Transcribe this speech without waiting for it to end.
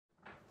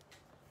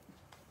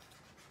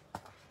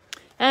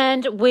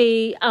And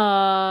we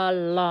are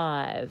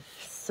live,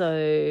 so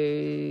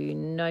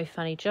no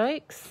funny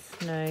jokes,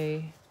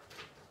 no,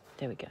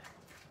 there we go.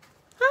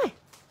 Hi.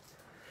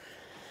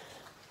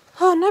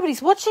 Oh,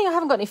 nobody's watching. I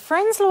haven't got any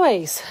friends,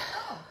 Louise.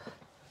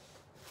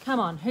 Come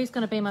on, who's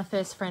going to be my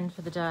first friend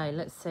for the day?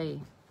 Let's see.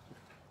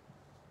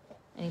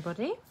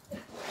 Anybody?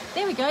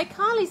 There we go.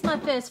 Kylie's my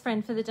first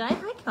friend for the day.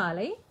 Hi,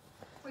 Kylie.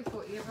 We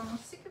thought everyone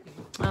was sick of you.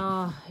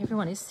 Oh,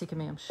 everyone is sick of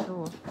me, I'm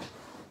sure.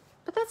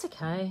 But that's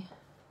okay.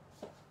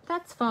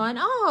 That's fine.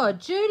 Oh,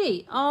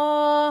 Judy.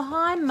 Oh,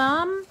 hi,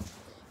 Mum.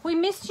 We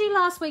missed you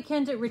last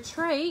weekend at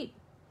retreat.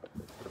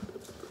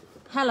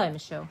 Hello,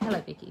 Michelle. Hello,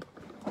 Vicky.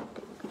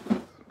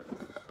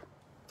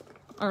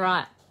 All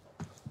right.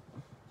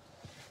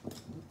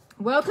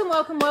 Welcome,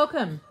 welcome,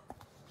 welcome.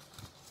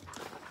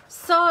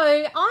 So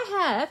I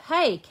have,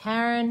 hey,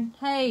 Karen.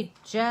 Hey,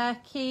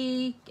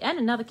 Jackie. And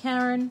another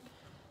Karen.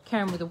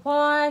 Karen with a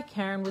Y,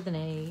 Karen with an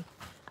E.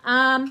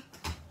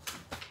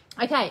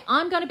 Okay,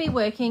 I'm going to be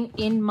working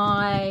in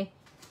my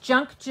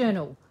junk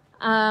journal.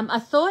 I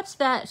thought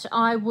that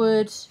I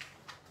would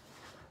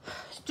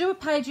do a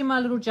page in my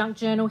little junk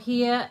journal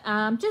here.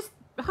 Just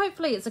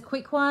hopefully it's a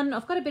quick one.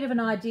 I've got a bit of an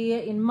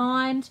idea in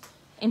mind.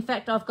 In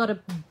fact, I've got a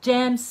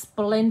damn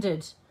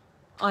splendid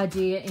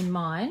idea in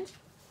mind.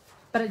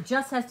 But it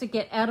just has to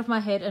get out of my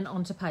head and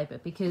onto paper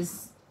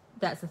because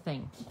that's the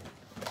thing.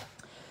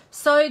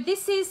 So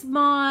this is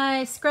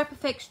my Scrap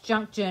Effects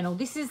junk journal.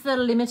 This is the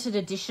limited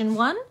edition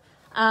one.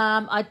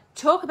 I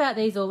talk about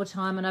these all the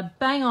time and I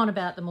bang on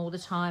about them all the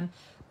time,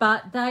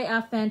 but they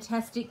are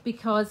fantastic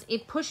because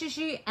it pushes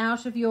you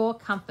out of your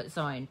comfort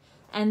zone.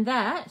 And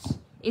that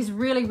is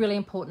really, really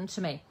important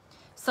to me.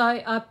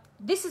 So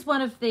this is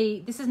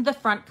this is the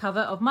front cover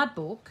of my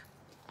book.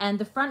 And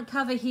the front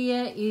cover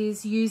here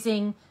is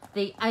using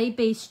the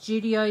AB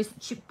Studios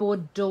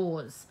chipboard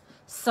doors.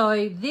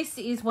 So this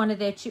is one of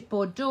their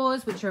chipboard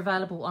doors, which are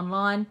available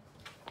online.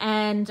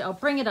 And I'll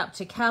bring it up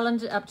to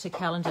camera,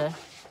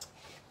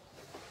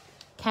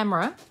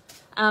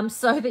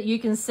 so that you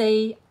can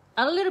see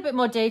a little bit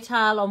more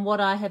detail on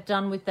what I have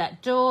done with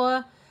that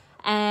door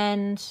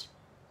and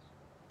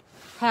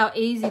how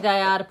easy they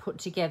are to put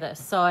together.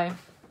 So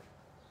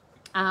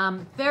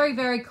very,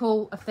 very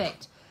cool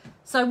effect.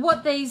 So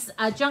what these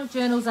junk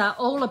journals are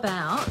all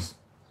about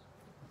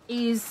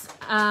is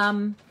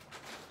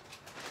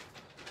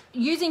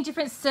using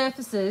different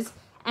surfaces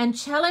and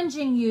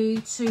challenging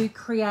you to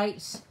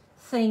create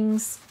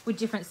things with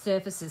different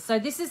surfaces. So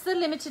this is the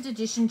limited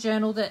edition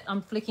journal that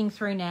I'm flicking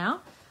through now.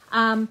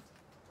 So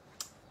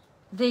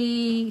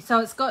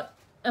it's got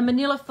a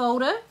manila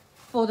folder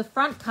for the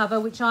front cover,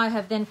 which I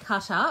have then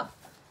cut up.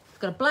 It's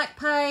got a black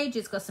page,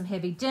 it's got some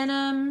heavy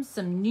denim,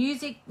 some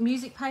music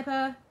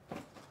paper.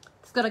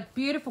 It's got a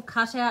beautiful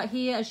cutout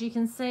here, as you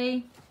can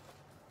see.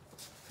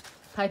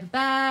 Paper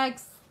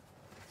bags,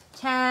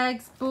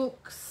 tags,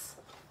 books,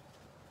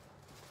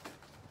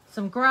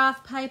 some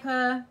graph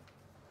paper.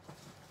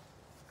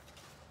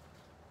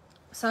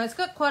 So it's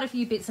got quite a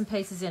few bits and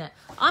pieces in it.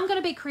 I'm going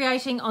to be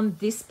creating on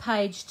this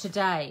page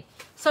today.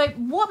 So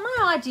what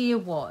my idea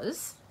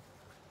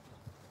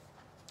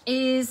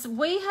is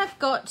we have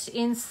got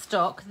in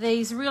stock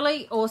these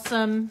really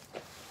awesome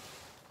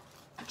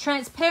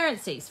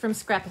transparencies from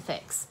Scrap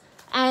Effects.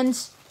 And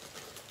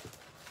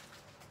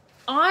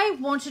I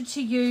wanted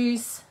to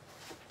use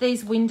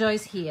these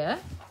windows here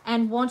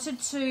and I want to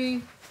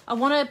do a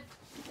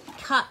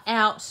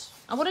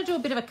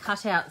bit of a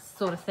cutout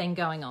sort of thing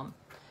going on.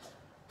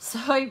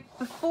 So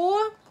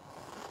before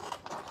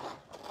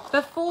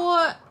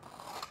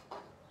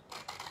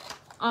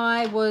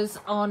I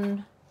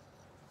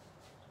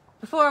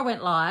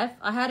went live,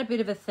 I had a bit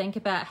of a think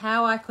about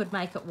how I could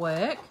make it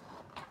work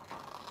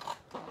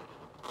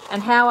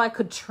and how I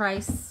could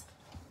trace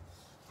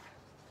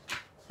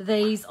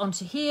these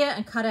onto here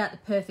and cut out the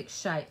perfect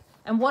shape.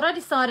 And what I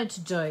decided to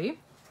do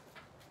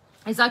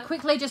is I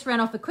quickly just ran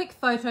off a quick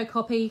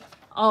photocopy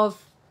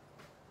of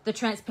the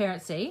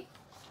transparency.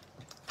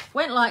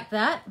 Went like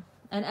that,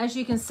 and as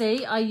you can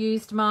see, I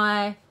used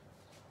my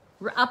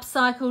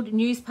upcycled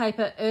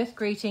newspaper Earth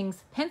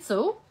Greetings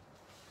pencil.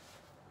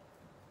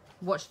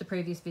 Watch the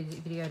previous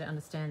video to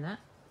understand that.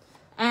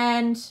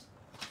 And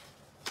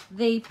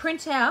the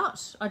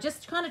printout, I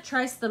just kind of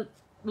traced the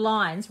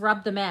lines,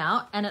 rubbed them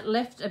out, and it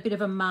left a bit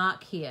of a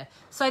mark here.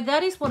 So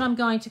that is what I'm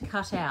going to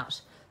cut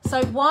out.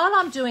 So while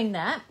I'm doing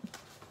that,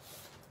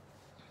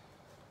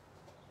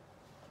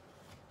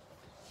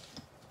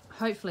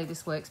 hopefully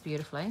this works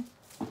beautifully.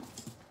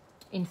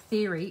 In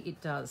theory, it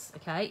does,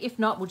 okay? If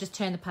not, we'll just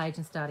turn the page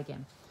and start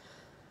again.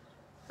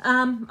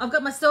 I've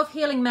got my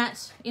self-healing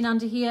mat in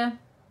under here,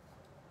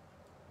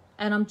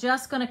 and I'm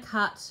just going to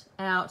cut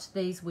out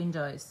these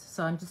windows.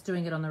 So I'm just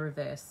doing it on the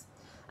reverse.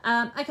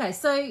 Okay,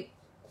 so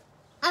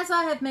as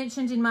I have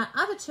mentioned in my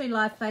other two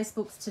live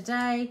Facebooks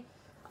today,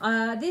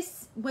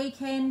 this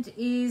weekend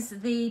is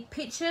the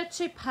Picture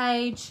to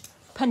Page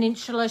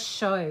Peninsula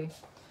show.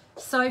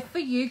 So for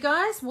you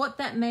guys, what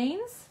that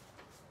means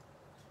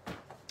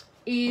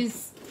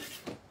is,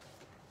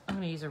 I'm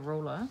going to use a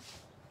ruler,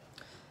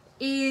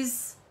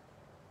 is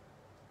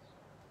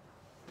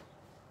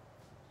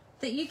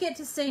that you get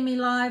to see me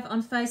live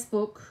on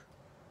Facebook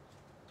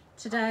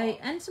today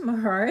and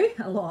tomorrow.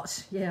 A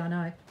lot. Yeah, I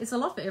know. It's a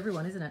lot for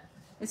everyone, isn't it?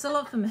 It's a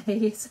lot for me.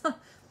 It's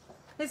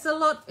a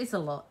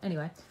lot.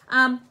 Anyway,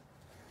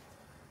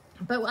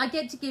 but I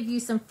get to give you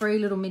some free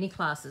little mini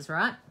classes,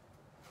 right?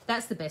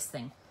 That's the best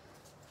thing.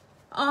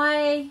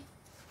 I've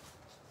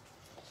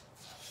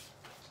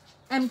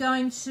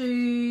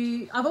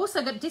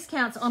also got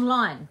discounts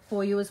online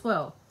for you as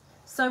well.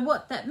 So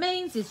what that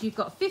means is you've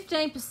got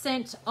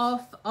 15%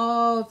 off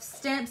of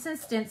stamps and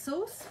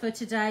stencils for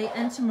today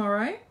and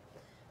tomorrow,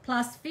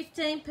 plus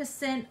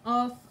 15%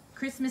 off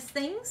Christmas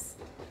things,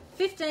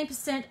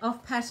 15%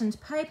 off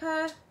patterned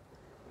paper,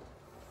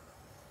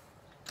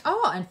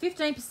 and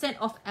 15%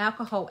 off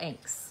alcohol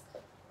inks,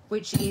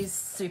 which is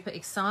super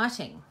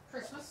exciting.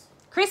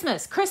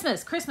 Christmas.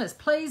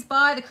 Please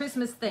buy the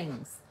Christmas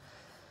things.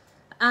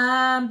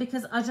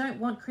 Because I don't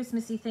want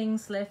Christmassy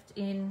things left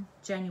in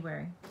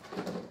January.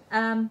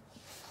 And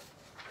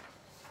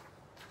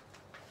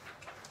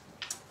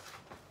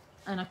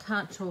I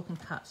can't talk and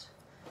cut.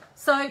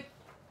 So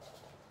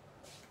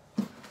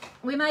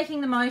we're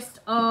making the most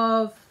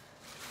of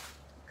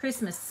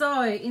Christmas.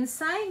 So in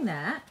saying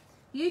that,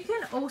 you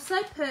can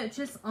also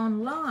purchase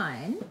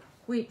online,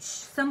 which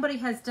somebody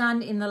has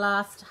done in the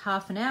last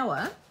half an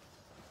hour.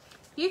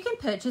 You can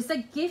purchase a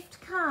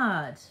gift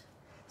card.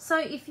 So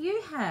if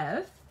you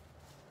have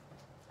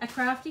a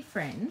crafty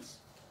friend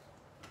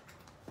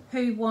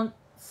who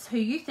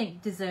you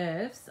think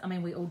deserves, I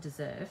mean we all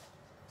deserve,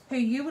 who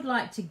you would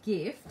like to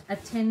gift a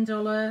 $10,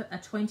 a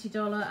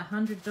 $20, a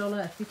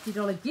 $100, a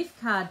 $50 gift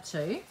card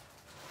to,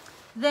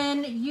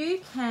 then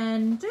you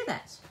can do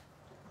that.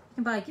 You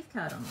can buy a gift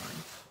card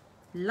online.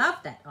 Love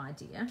that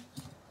idea.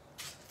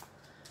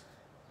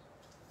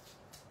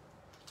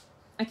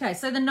 Okay,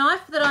 so the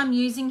knife that I'm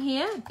using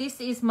here, this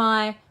is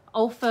my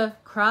Alpha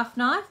craft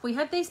knife. We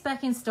have these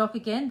back in stock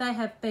again. They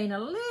have been a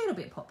little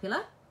bit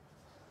popular.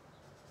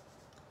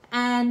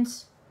 And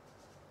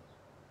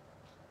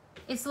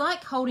it's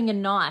like holding a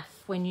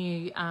knife when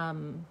you're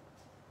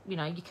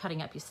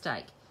cutting up your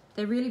steak.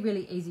 They're really,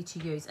 really easy to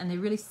use and they're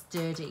really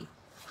sturdy.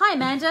 Hi,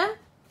 Amanda.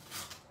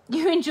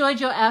 You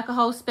enjoyed your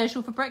alcohol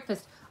special for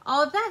breakfast.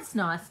 Oh, that's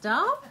nice,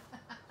 doll.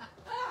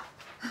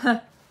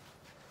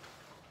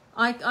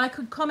 I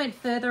could comment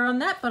further on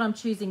that, but I'm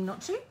choosing not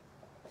to.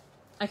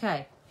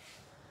 Okay.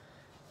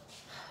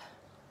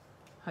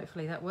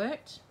 Hopefully that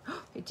worked.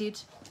 It did.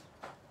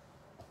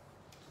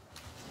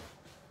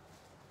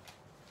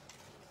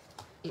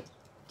 It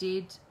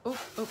did.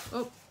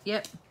 Oh,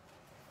 yep.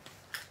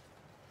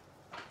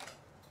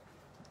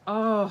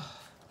 Oh,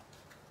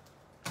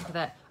 look at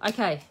that.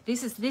 Okay,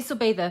 this will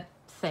be the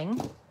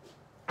thing.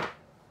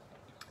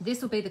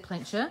 This will be the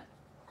clincher.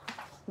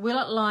 Will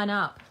it line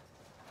up?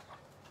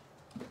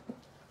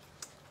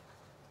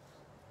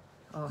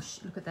 Oh,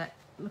 look at that.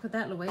 Look at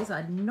that, Louise.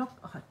 I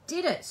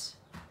did it.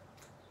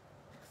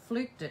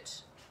 Fluked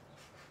it.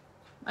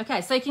 Okay,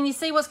 so can you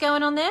see what's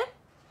going on there?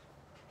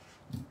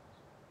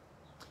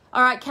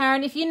 All right,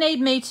 Karen, if you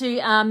need me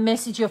to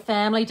message your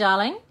family,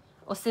 darling,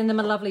 or send them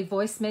a lovely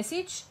voice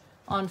message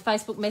on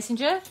Facebook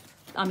Messenger,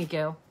 I'm your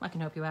girl. I can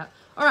help you out.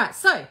 All right,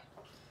 so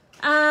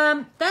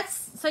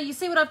so you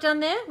see what I've done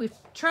there? We've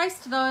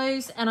traced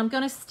those, and I'm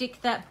going to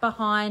stick that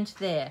behind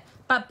there.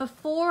 But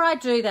before I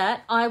do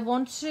that, I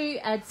want to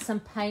add some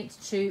paint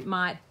to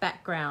my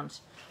background.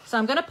 So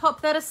I'm going to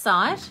pop that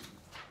aside.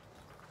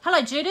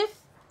 Hello,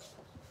 Judith.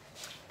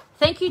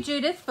 Thank you,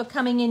 Judith, for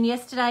coming in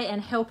yesterday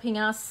and helping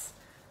us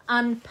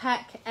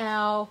unpack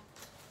our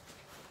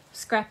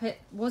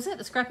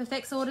the Scrap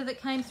Effects order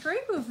that came through.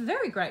 We were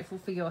very grateful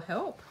for your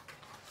help.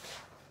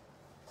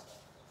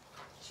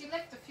 She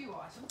left a few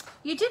items.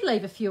 You did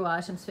leave a few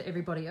items for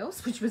everybody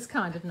else, which was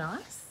kind of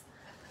nice.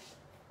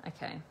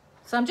 Okay.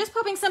 So I'm just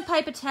popping some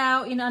paper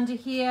towel in under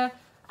here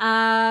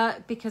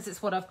because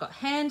it's what I've got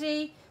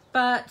handy,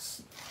 that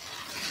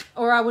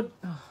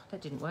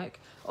didn't work.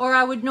 Or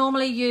I would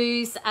normally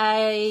use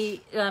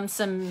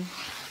some,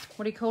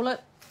 what do you call it?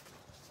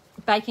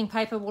 Baking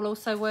paper will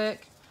also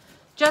work.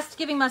 Just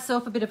giving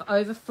myself a bit of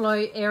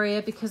overflow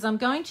area because I'm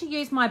going to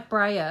use my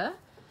brayer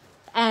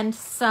and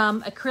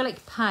some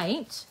acrylic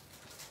paint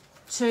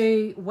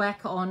to whack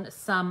on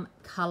some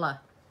colour.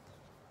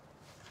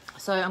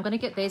 So I'm going to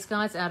get these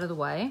guys out of the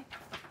way.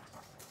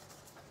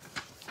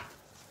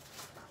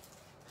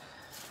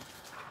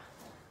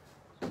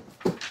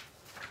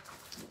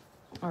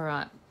 All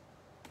right.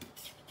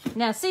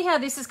 Now, see how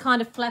this is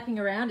kind of flapping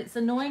around? It's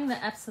annoying the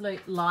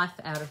absolute life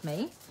out of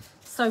me.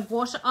 So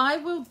what I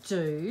will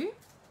do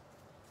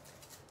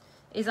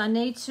is I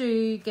need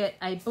to get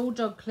a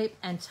bulldog clip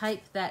and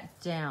tape that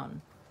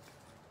down.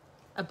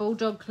 A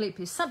bulldog clip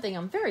is something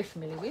I'm very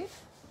familiar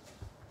with.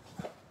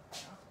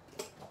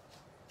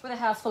 With a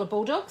house full of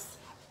bulldogs.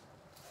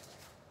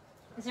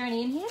 Is there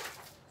any in here?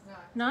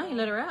 No. No? You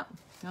let her out?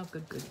 Oh,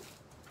 good, good.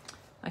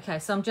 Okay,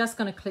 so I'm just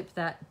going to clip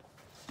that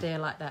there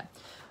like that.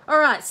 All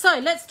right, so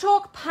let's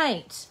talk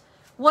paint.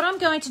 What I'm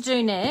going to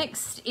do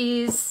next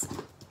is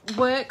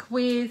work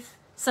with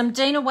some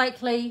Dina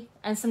Wakley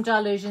and some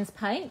Dilutions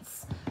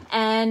paints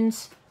and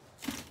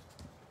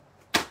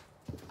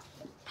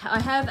I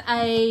have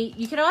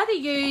you can either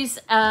use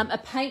a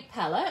paint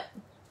palette,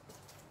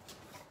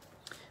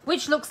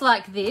 which looks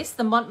like this,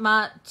 the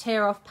Montmartre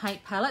Tear Off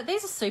Paint Palette.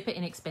 These are super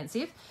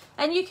inexpensive.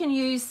 And you can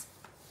use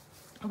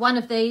one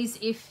of these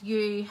if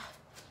you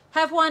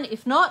have one.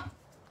 If not,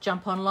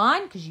 jump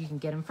online because you can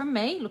get them from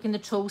me. Look in the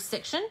tools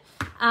section.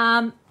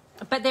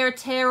 But they're a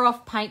tear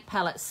off paint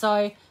palette.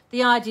 So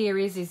the idea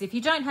is if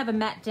you don't have a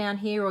mat down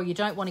here or you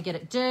don't want to get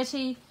it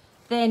dirty,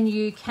 then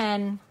you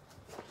can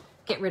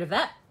get rid of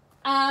that.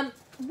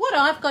 What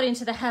I've got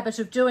into the habit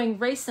of doing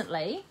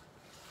recently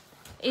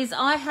is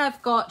I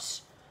have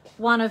got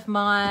one of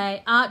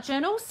my art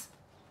journals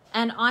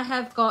and I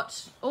have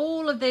got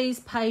all of these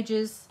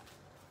pages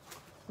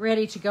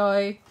ready to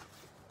go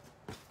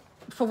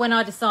for when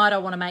I decide I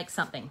want to make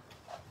something.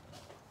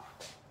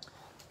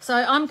 So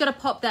I'm going to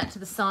pop that to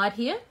the side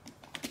here.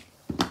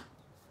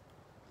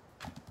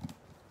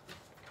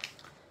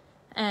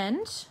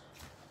 And,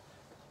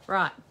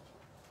 right,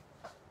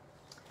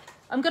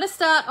 I'm going to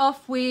start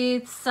off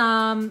with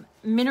some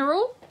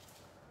mineral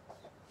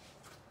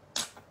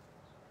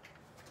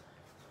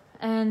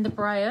and the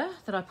brayer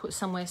that I put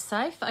somewhere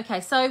safe. Okay,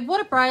 so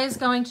what a brayer is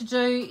going to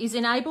do is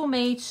enable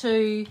me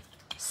to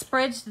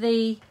spread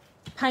the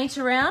paint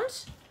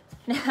around.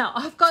 Now,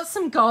 I've got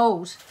some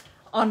gold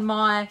on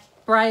my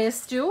brayer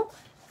still.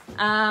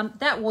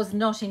 That was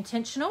not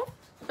intentional,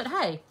 but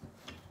hey,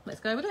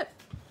 let's go with it.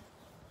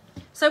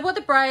 So what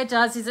the brayer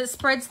does is it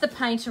spreads the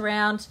paint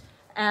around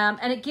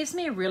and it gives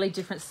me a really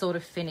different sort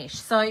of finish.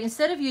 So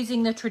instead of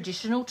using the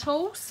traditional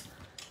tools,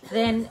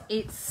 then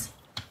it's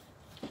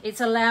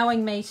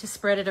allowing me to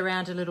spread it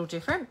around a little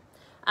different.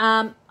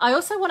 I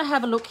also want to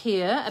have a look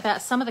here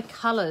about some of the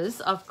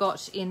colours I've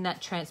got in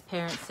that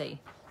transparency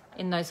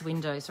in those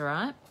windows, all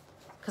right?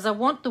 Because I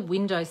want the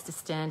windows to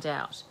stand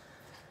out.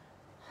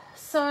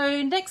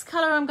 So next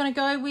colour I'm going to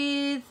go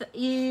with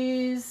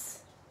is...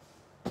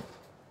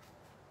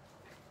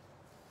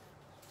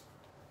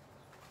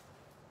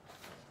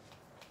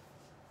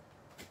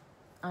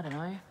 I don't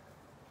know,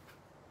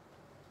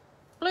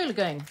 Blue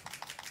Lagoon.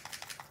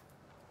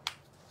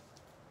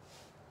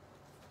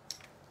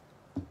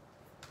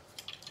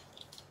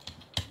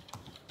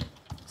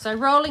 So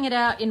rolling it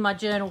out in my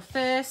journal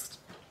first.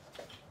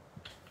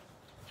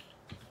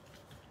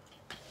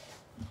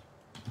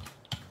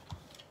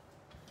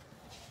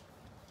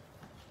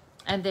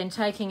 And then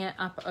taking it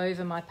up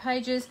over my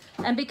pages.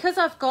 And because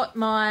I've got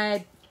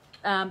my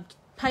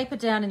paper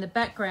down in the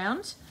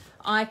background,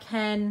 I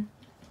can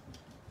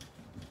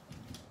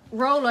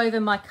roll over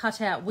my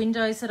cutout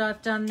windows that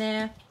I've done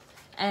there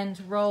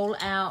and roll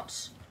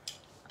out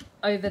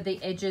over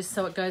the edges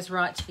so it goes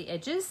right to the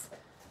edges.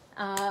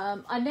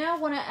 I now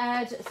want to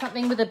add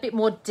something with a bit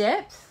more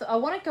depth. I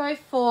want to go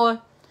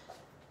for,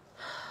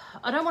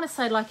 I don't want to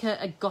say like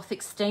a gothic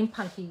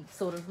steampunky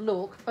sort of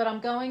look, but I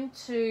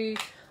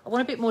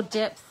want a bit more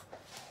depth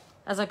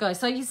as I go.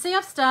 So you see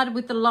I've started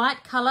with the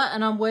light colour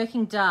and I'm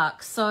working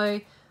dark.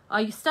 So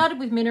I started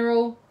with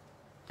mineral,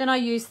 then I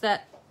used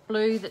that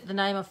blue, that the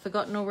name I've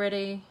forgotten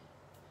already.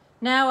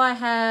 Now I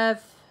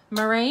have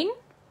marine.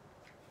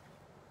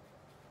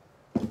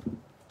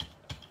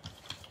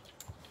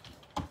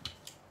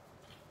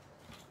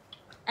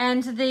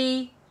 And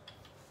the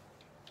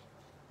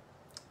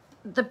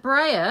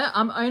brayer,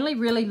 I'm only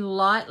really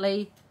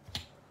lightly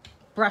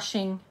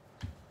brushing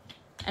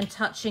and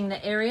touching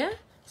the area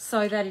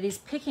so that it is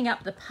picking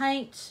up the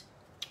paint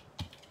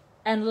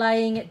and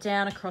laying it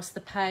down across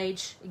the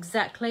page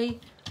exactly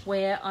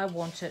where I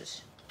want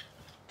it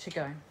to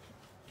go.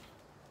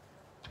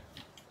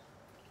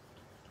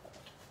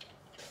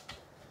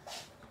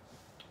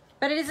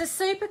 But it is a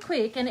super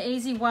quick and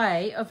easy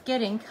way of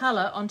getting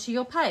colour onto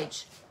your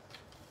page.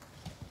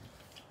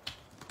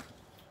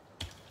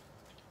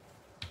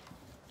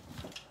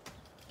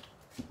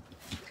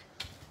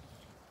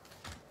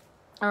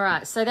 All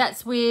right, so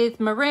that's with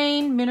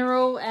marine,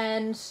 mineral,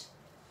 and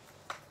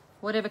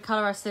whatever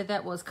colour I said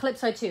that was,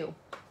 Calypso Teal.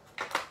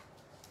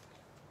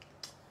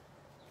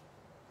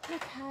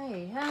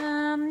 Okay,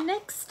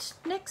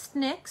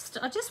 next.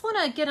 I just want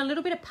to get a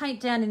little bit of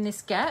paint down in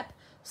this gap.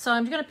 So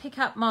I'm going to pick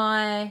up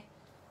my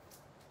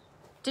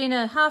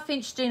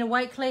half-inch Dina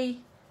Wakley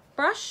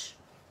brush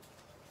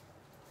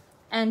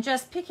and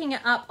just picking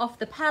it up off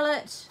the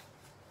palette.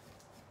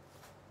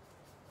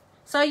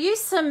 So I use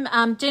some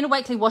Dina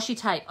Wakley washi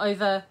tape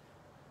over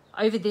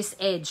this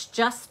edge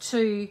just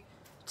to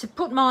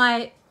put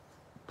my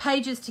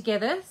pages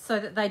together so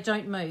that they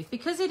don't move.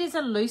 Because it is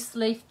a loose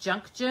leaf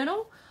junk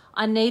journal,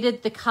 I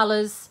needed the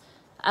colours,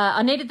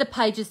 I needed the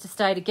pages to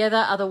stay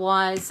together,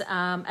 otherwise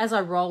as I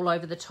roll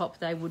over the top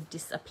they would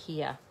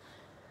disappear.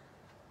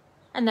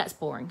 And that's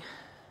boring.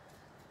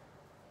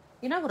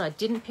 You know what I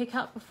didn't pick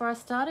up before I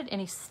started?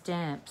 Any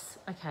stamps.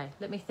 Okay,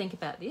 let me think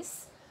about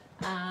this.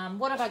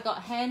 What have I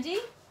got handy?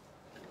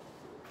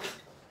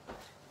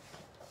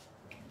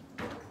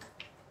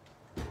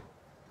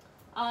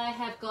 I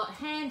have got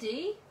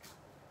handy,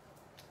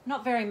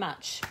 not very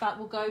much, but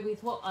we'll go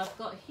with what I've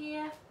got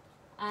here.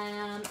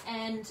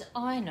 And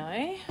I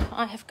know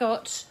I have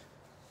got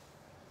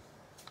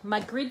my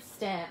grid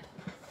stamp.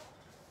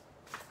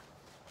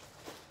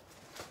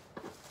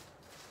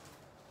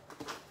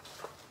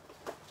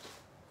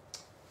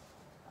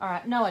 All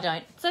right, no, I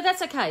don't. So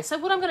that's okay. So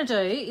what I'm going to do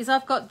is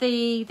I've got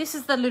this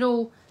is the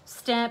little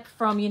stamp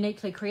from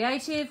Uniquely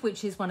Creative,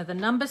 which is one of the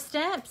number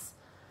stamps.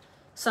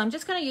 So I'm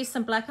just going to use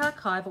some black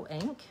archival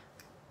ink.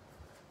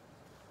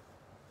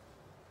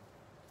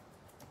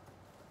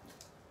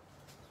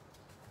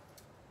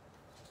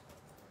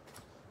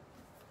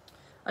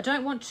 I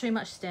don't want too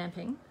much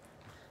stamping.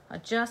 I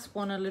just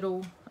want a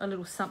little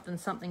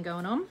something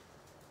going on.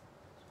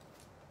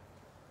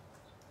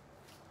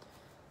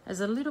 There's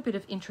a little bit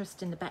of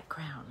interest in the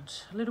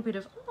background. A little bit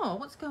of, oh,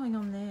 what's going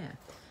on there?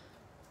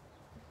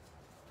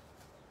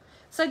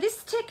 So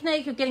this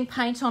technique of getting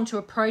paint onto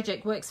a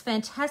project works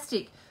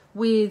fantastic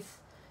with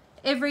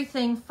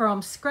everything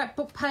from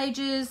scrapbook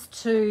pages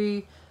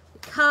to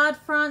card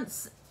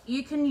fronts.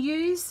 You can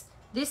use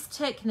this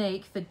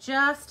technique for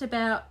just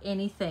about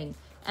anything,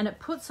 and it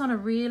puts on a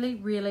really,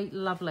 really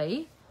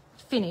lovely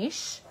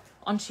finish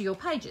onto your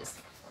pages.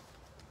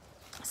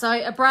 So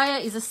a brayer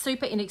is a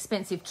super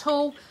inexpensive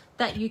tool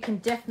that you can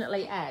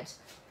definitely add.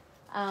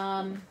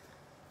 All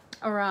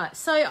right,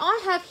 so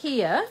I have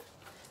here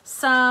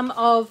some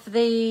of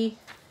the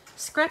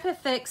Scrap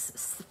FX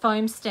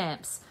foam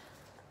stamps.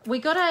 We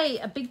got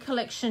a big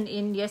collection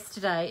in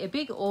yesterday, a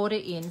big order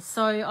in.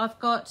 So I've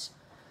got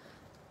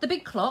the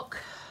big clock,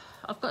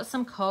 I've got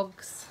some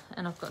cogs,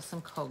 and I've got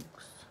some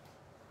cogs.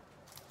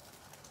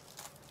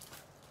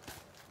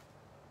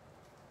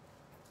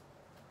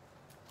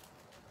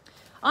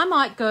 I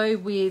might go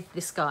with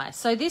this guy.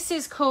 So this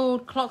is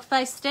called Clock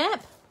Face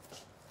Stamp,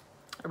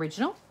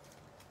 original.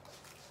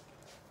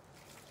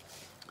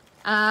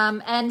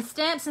 And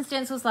stamps and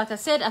stencils, like I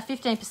said, are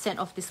 15%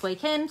 off this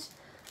weekend.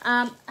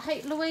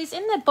 Hey, Louise,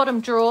 in the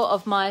bottom drawer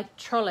of my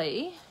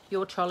trolley,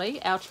 your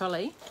trolley, our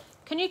trolley,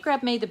 can you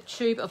grab me the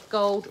tube of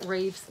gold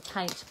Reeves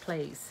paint,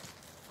 please?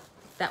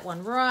 That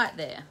one right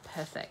there.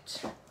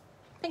 Perfect.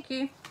 Thank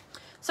you.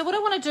 So what I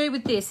want to do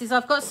with this is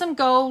I've got some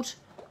gold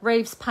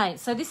Reeves paint.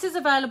 So this is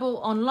available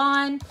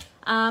online.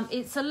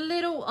 It's a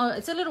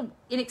little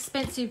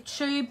inexpensive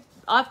tube.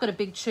 I've got a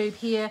big tube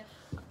here,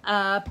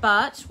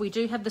 but we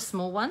do have the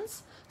small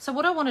ones. So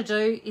what I want to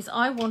do is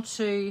I want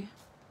to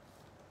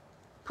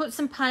put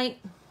some paint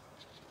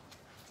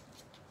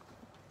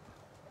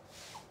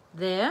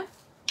there.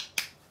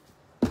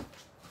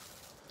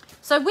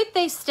 So with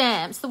these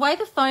stamps, the way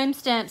the foam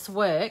stamps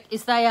work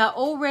is they are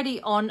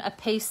already on a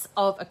piece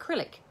of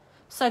acrylic.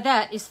 So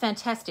that is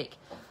fantastic.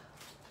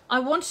 I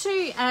want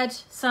to add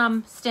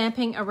some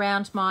stamping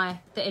around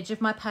the edge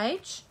of my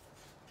page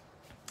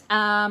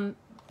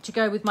to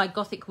go with my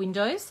Gothic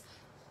windows.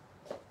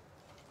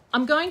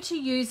 I'm going to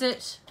use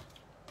it,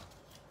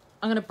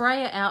 I'm going to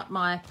brayer out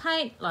my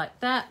paint like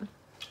that.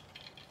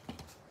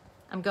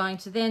 I'm going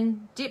to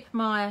then dip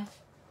my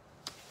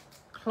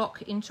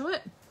clock into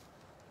it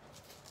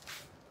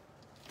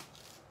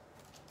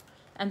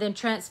and then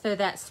transfer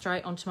that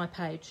straight onto my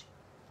page.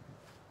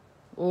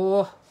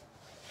 Oh,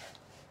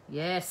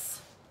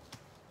 yes.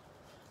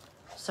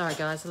 Sorry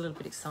guys, a little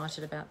bit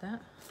excited about that,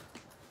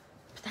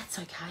 but that's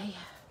okay.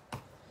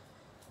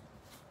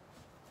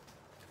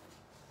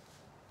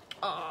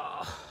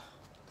 Oh.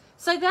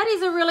 So that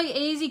is a really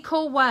easy,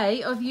 cool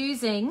way of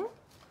using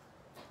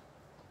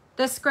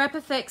the Scrap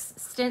FX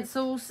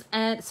stencils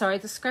and, sorry,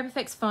 the Scrap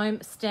FX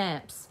foam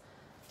stamps.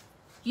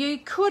 You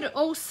could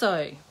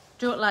also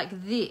do it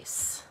like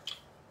this.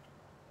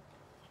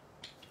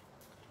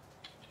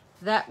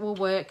 That will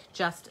work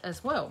just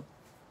as well.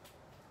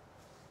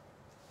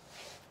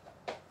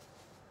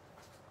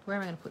 Where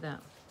am I going to put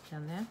that?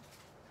 Down there.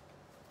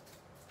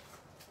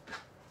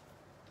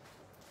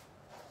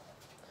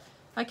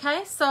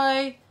 Okay,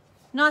 so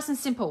nice and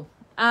simple.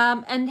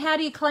 And how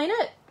do you clean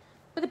it?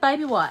 With a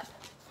baby wipe.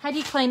 How do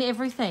you clean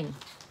everything?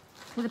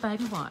 With a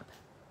baby wipe.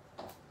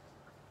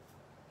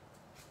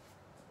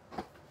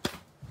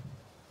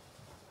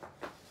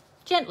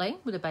 Gently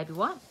with a baby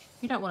wipe.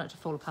 You don't want it to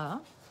fall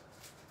apart.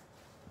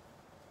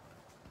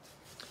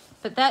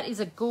 But that is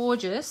a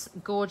gorgeous,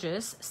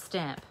 gorgeous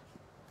stamp.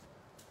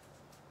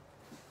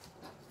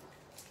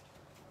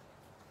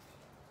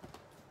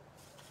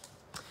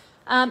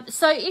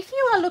 So if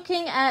you are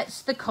looking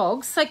at the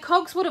cogs, so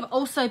cogs would have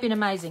also been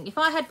amazing. If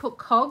I had put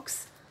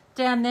cogs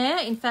down there,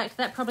 in fact,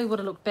 that probably would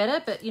have looked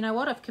better, but you know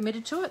what? I've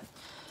committed to it.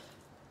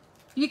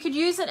 You could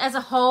use it as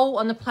a hole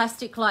on the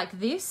plastic like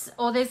this,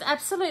 or there's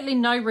absolutely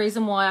no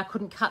reason why I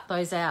couldn't cut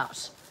those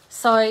out.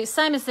 So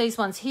same as these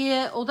ones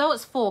here, although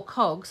it's 4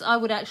 cogs, I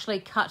would actually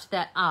cut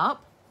that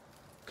up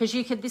because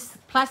you could, this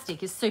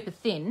plastic is super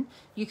thin.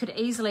 You could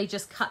easily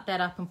just cut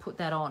that up and put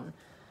that on.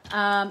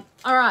 All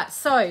right,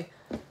 so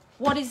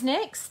what is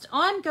next?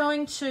 I'm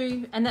going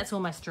to, and that's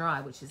almost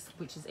dry, which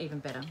is even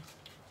better.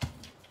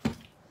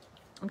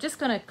 I'm just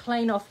going to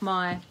clean off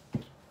my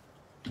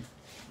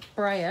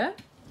brayer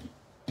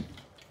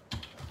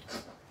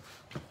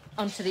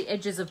onto the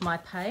edges of my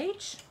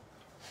page.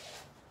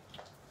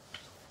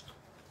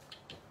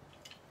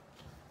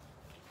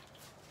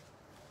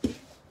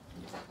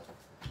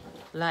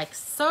 Like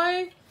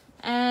so.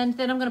 And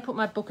then I'm going to put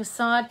my book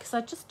aside because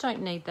I just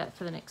don't need that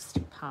for the next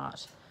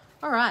part.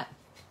 All right.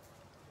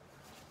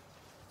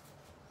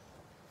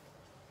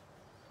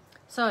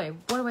 So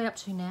what are we up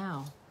to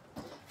now?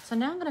 So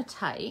now I'm going to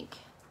take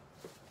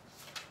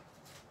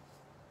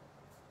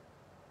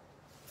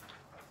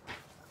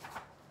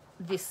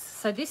this.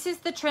 So this is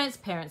the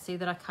transparency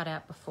that I cut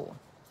out before.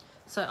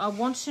 So I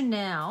want to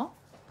now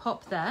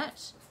pop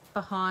that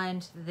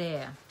behind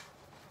there.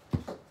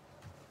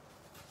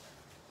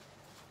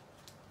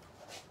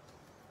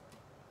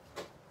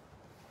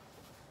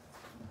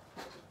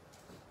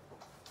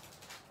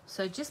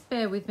 So just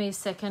bear with me a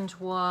second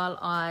while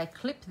I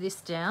clip this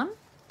down.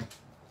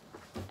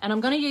 And I'm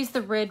going to use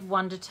the red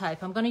Wonder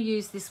Tape. I'm going to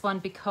use this one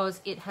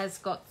because it has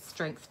got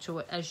strength to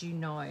it, as you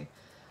know.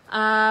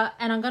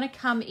 And I'm going to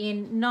come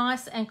in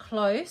nice and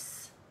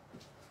close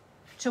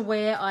to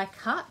where I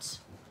cut.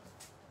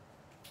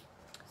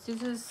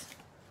 Scissors.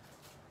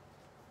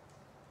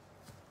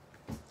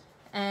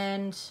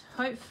 And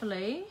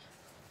hopefully...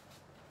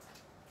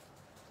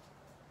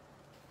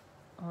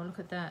 Oh, look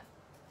at that.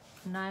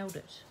 Nailed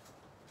it.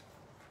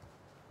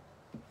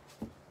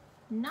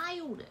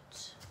 Nailed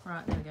it.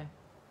 Right, there we go.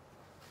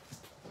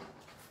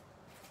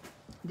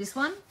 This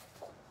one,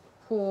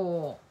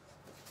 oh,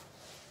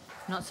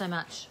 not so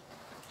much.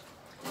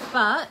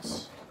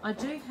 But I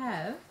do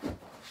have,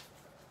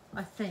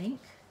 I think,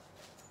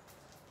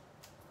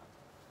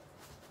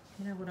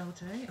 you know what I'll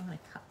do? I'm going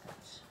to cut that.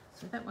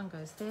 So that one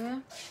goes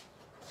there.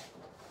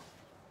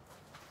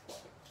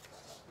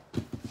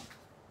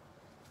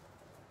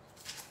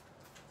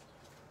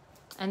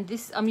 And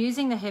this, I'm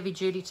using the heavy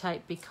duty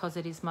tape because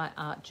it is my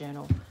art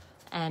journal.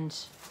 And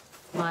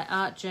my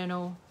art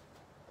journal,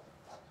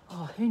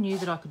 oh, who knew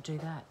that I could do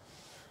that?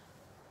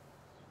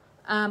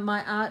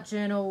 My art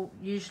journal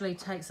usually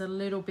takes a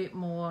little bit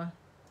more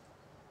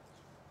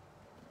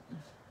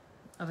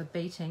of a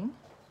beating.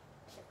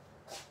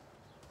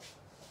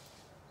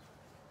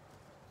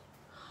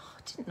 Oh,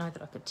 I didn't know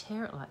that I could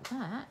tear it like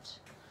that.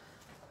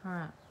 All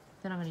right,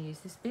 then I'm going to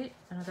use this bit,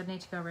 and I'm going to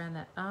need to go around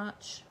that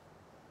arch.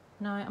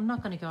 No, I'm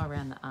not going to go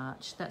around the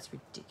arch. That's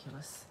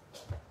ridiculous.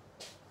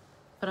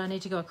 But I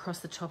need to go across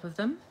the top of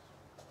them.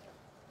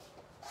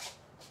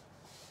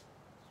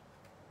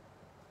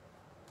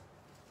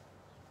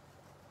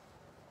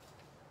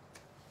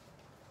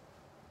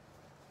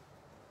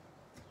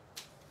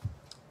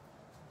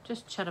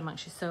 Just chat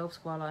amongst yourselves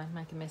while I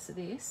make a mess of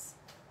this.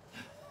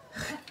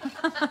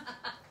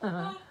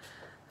 All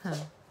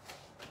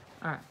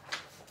right.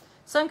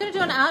 So I'm going to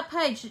do an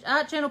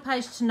art journal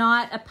page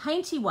tonight, a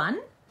painty one.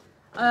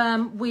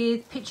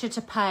 With picture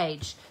to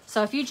page.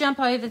 So if you jump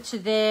over to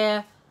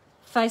their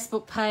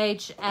Facebook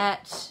page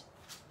at,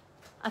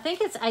 I think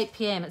it's 8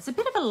 p.m. It's a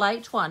bit of a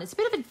late one. It's a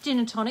bit of a gin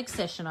and tonic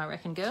session, I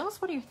reckon, girls.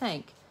 What do you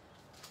think?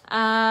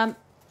 So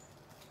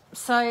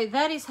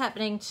that is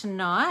happening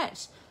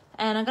tonight.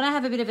 And I'm going to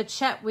have a bit of a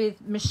chat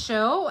with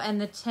Michelle and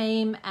the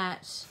team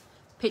at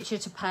Picture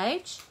to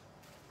Page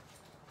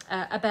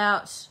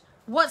about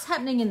what's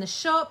happening in the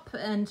shop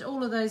and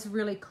all of those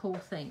really cool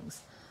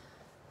things.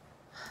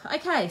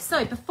 Okay,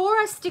 so before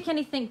I stick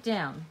anything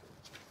down,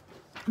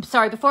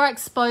 before I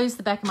expose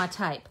the back of my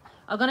tape,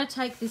 I'm going to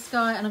take this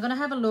guy and I'm going to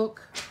have a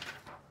look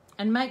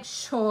and make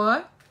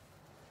sure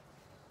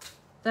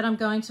that I'm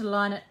going to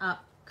line it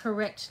up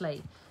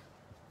correctly.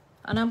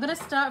 And I'm going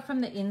to start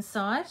from the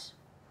inside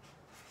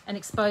and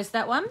expose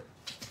that one.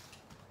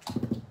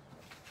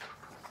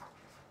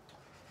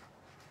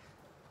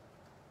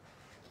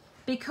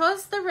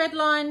 Because the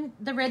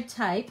red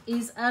tape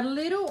is a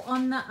little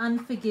on the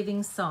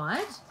unforgiving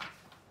side,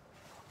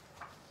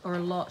 or a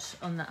lot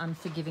on the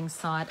unforgiving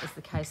side, as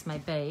the case may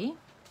be.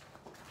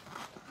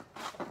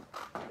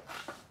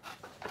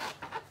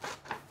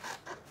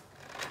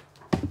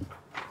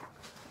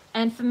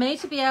 And for me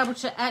to be able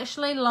to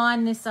actually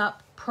line this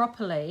up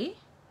properly,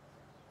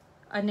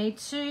 I need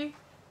to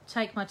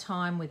take my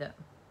time with it.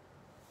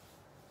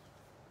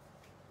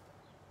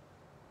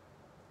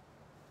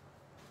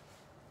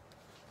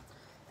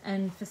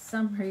 And for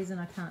some reason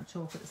I can't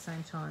talk at the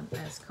same time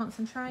as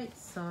concentrate,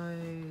 so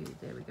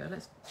there we go.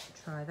 Let's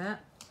try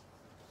that.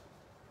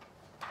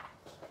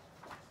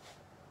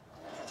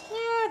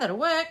 Yeah, that'll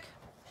work.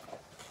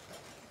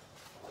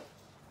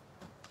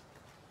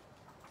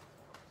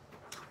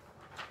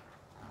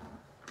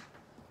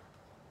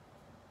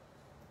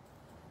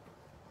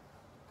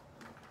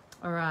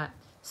 All right,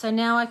 so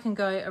now I can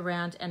go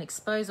around and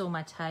expose all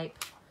my tape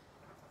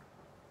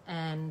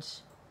and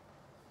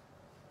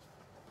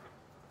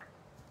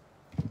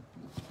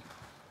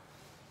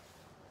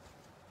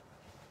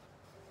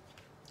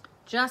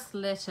just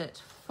let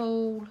it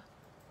fall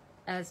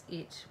as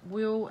it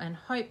will and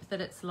hope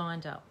that it's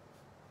lined up.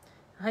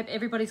 I hope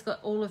everybody's got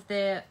all of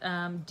their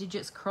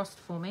digits crossed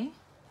for me,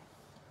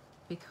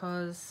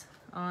 because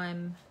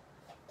I'm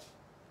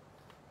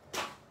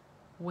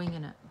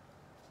winging it.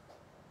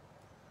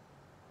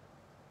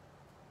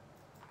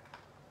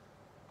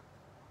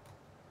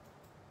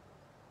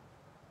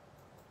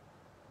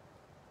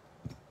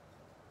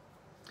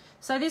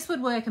 So this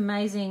would work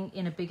amazing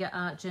in a bigger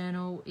art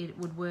journal. It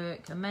would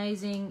work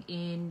amazing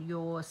in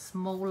your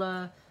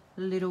smaller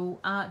little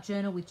art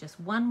journal with just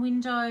one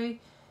window.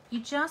 you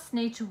just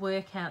need to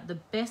work out the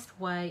best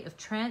way of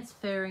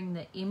transferring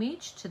the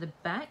image to the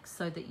back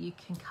so that you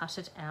can cut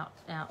it out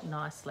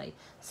nicely.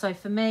 So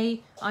for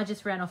me, I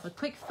just ran off a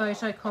quick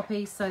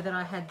photocopy so that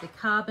I had the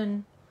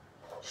carbon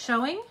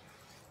showing.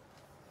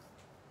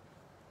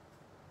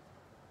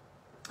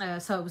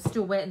 So it was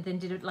still wet, and then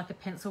did it like a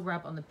pencil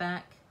rub on the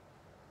back.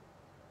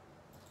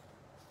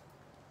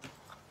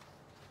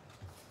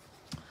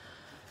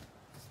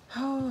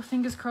 Oh,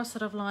 fingers crossed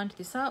that I've lined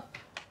this up.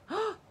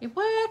 Oh, it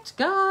worked,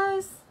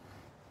 guys.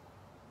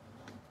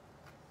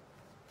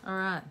 All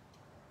right.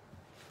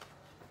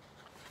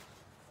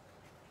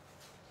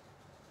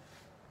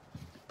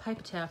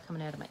 Paper towel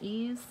coming out of my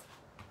ears.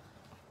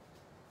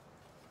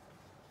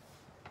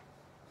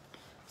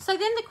 So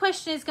then the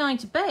question is going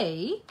to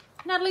be,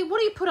 Natalie, what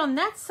do you put on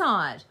that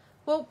side?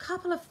 Well, a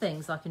couple of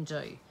things I can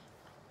do.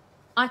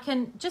 I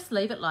can just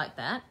leave it like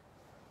that,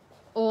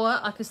 or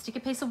I could stick a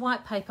piece of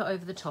white paper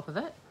over the top of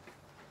it.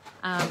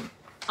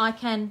 I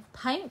can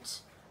paint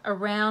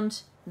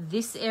around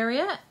this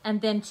area and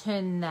then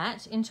turn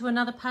that into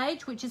another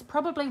page, which is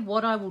probably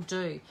what I will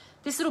do.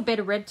 This little bit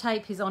of red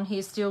tape is on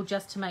here still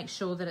just to make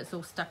sure that it's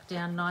all stuck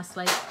down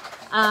nicely.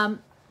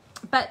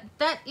 But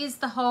that is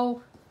the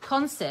whole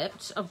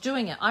concept of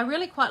doing it. I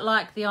really quite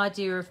like the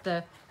idea of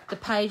the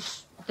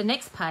page, the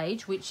next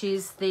page, which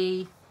is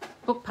the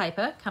book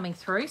paper coming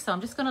through. So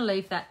I'm just going to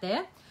leave that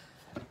there.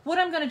 What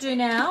I'm going to do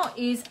now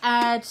is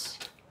add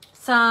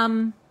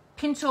some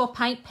Pintor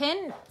paint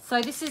pen.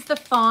 So this is the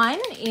Fine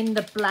in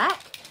the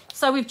black.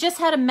 So we've just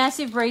had a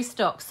massive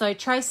restock. So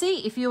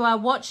Tracy, if you are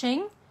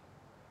watching,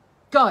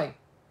 go.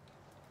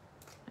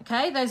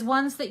 Okay, those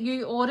ones that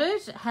you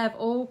ordered have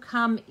all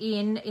come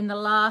in the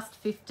last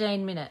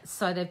 15 minutes.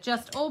 So they've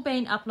just all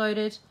been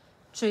uploaded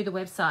to the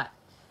website.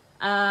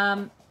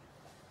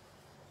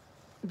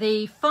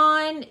 The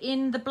Fine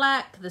in the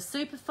black, the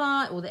Super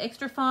Fine or the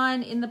Extra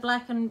Fine in the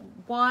black and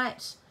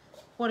white.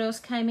 What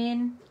else came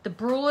in? The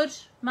broad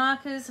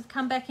markers have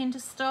come back into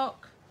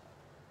stock.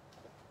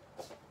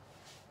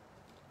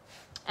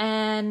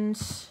 And,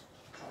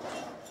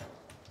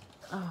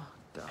 oh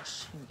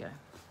gosh, here we go.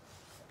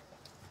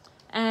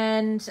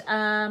 And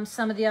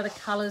some of the other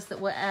colours that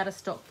were out of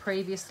stock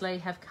previously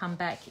have come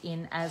back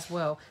in as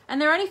well.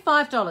 And they're only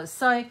 $5.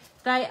 So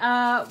they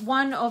are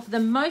one of the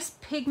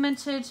most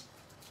pigmented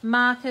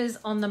markers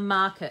on the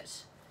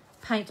market,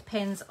 paint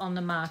pens on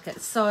the market.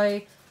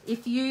 So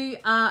if you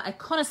are a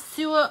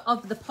connoisseur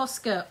of the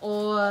Posca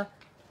or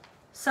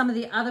some of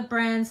the other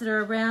brands that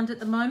are around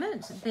at the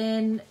moment,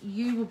 then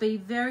you will be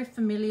very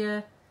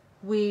familiar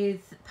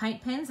with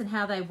paint pens and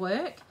how they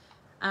work.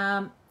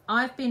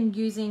 I've been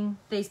using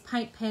these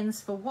paint pens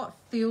for what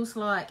feels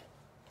like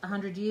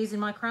 100 years in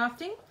my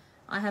crafting.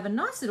 I have a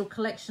nice little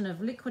collection of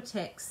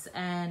Liquitex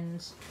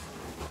and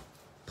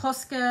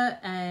Posca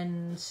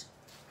and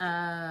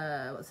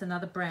what's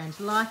another brand?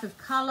 Life of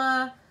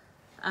Colour.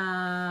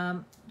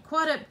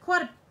 Quite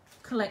a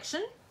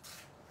collection.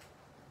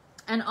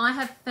 And I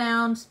have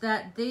found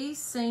that these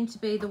seem to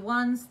be the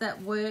ones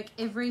that work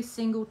every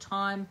single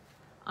time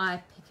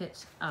I pick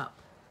it up.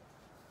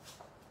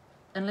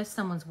 Unless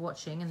someone's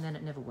watching, and then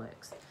it never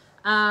works.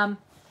 And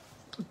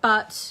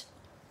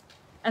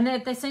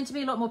they seem to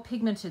be a lot more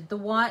pigmented. The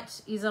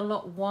white is a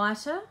lot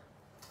whiter,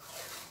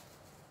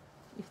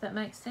 if that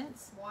makes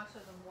sense. Whiter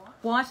than white?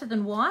 Whiter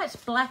than white,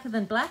 blacker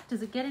than black.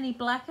 Does it get any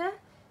blacker?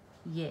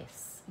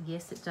 Yes,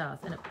 yes it does.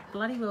 And it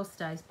bloody well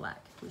stays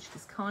black, which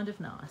is kind of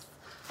nice.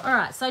 All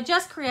right, so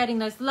just creating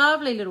those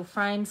lovely little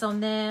frames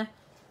on there.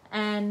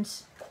 And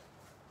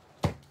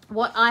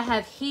what I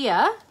have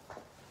here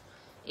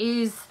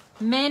is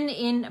Men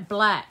in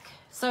Black.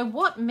 So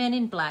what Men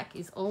in Black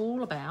is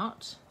all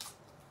about,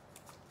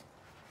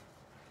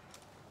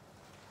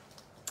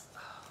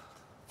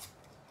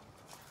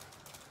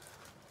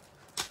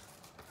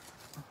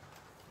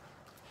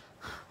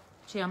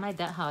 gee, I made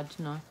that hard,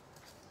 didn't I?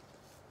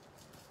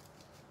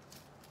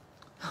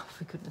 Oh,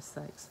 for goodness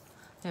sakes.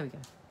 There we go.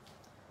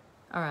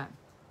 All right.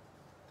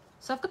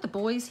 So I've got the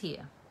boys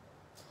here.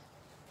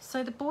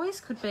 So the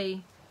boys could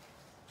be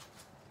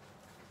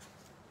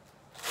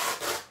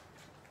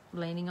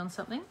leaning on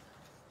something.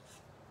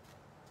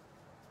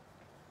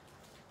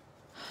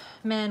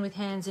 Man with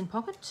hands in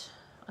pocket.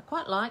 I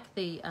quite like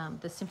the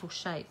simple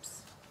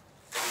shapes.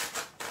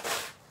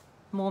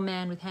 More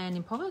man with hand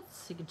in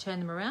pockets. You can turn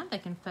them around. They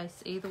can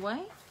face either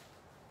way.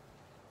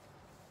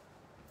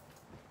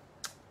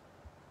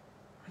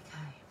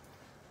 Okay.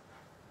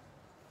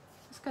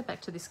 Let's go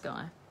back to this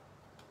guy.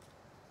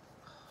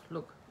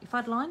 Look, if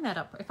I'd lined that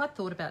up, if I'd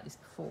thought about this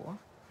before,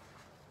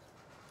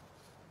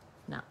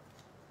 no.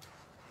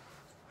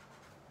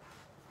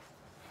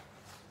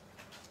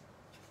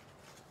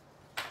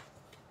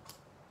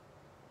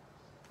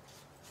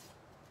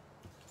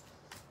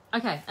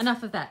 Okay,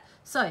 enough of that.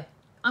 So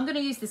I'm going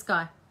to use this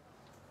guy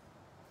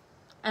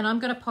and I'm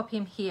going to pop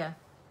him here.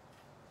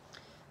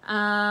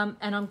 And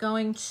I'm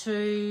going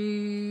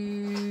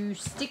to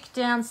stick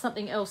down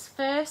something else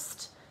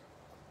first.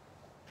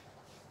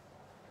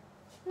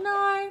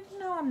 No,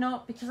 I'm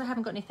not, because I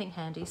haven't got anything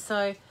handy.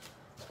 So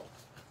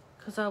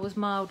because I was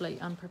mildly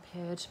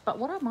unprepared. But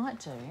what I might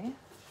do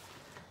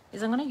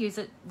is I'm going to use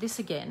this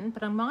again,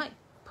 but I might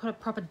put a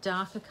proper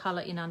darker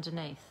colour in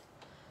underneath.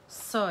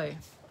 So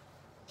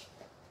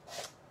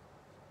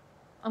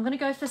I'm going to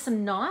go for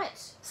some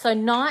Night. So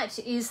Night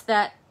is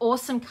that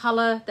awesome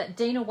colour, that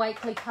Dina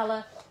Wakley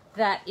colour,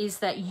 that is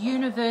that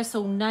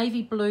universal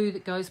navy blue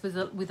that goes with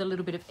a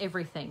little bit of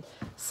everything.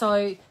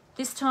 So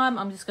this time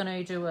I'm just going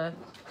to do a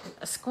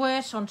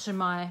squirt onto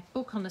my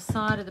book on the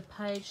side of the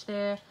page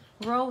there,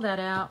 roll that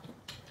out.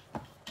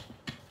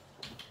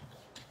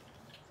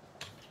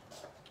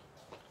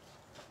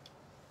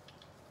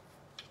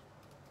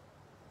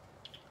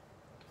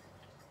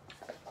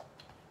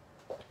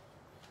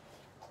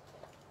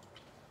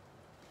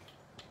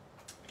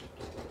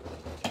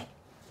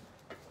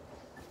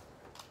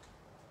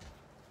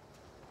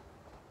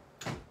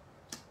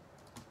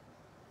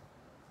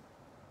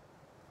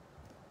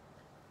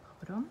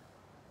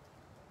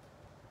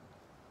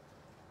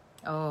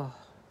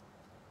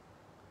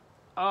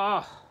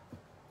 Oh,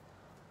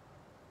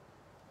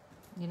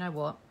 you know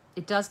what?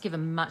 It does give a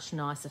much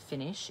nicer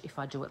finish if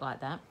I do it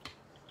like that.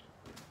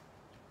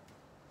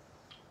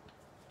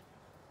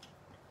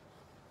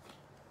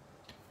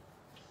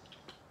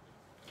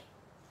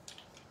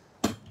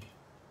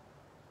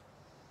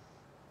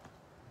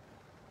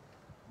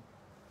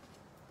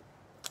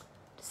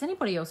 Does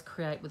anybody else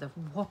create with a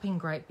whopping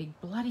great big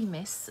bloody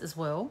mess as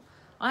well?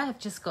 I have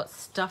just got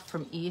stuff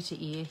from ear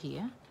to ear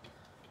here,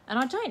 and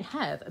I don't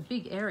have a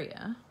big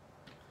area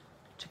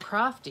to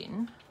craft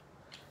in.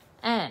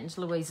 And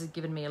Louise has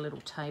given me a little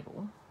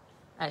table.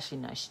 Actually,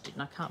 no, she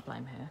didn't. I can't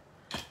blame her.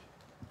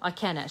 I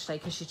can actually,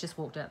 because she's just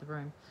walked out the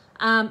room.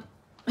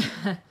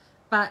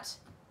 But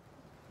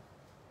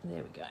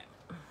there we go.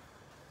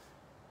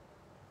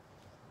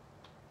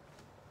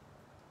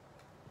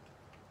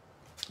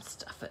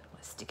 Stuff it.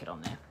 Let's stick it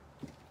on there.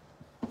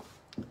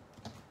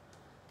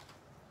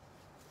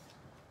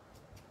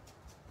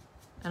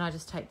 And I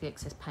just take the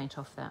excess paint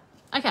off that.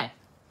 Okay.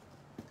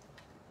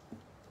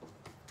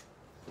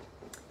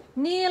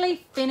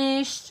 Nearly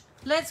finished.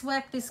 Let's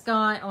whack this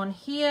guy on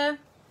here.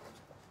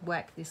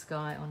 Whack this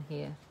guy on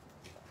here.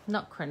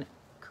 Not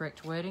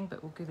correct wording,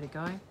 but we'll give it a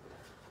go.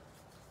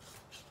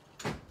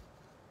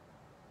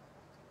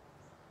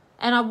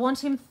 And I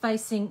want him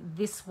facing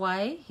this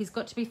way. He's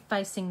got to be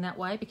facing that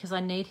way because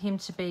I need him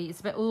to be,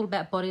 it's all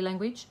about body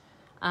language.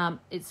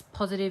 It's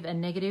positive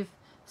and negative.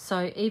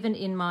 So even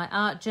in my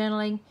art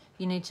journaling,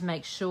 you need to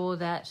make sure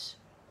that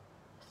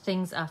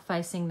things are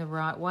facing the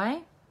right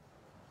way.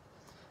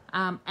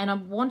 And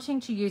I'm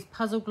wanting to use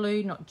puzzle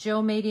glue, not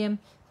gel medium,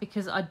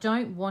 because I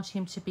don't want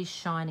him to be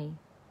shiny.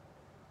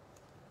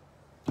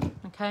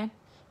 Okay?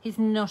 He's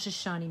not a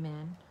shiny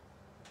man.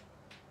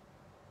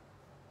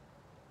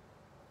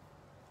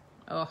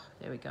 Oh,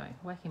 there we go.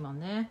 Whack him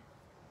on there.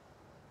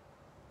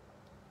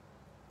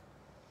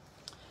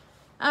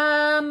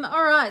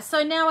 All right,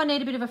 so now I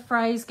need a bit of a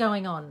phrase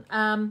going on.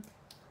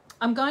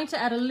 I'm going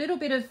to add a little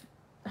bit of,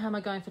 how am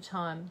I going for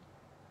time?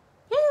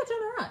 Yeah, doing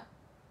all right.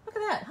 Look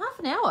at that, half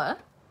an hour,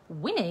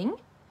 winning.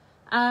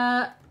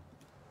 I've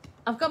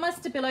got my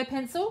Stabilo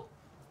pencil.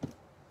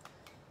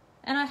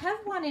 And I have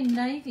one in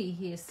navy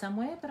here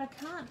somewhere, but I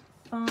can't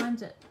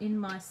find it in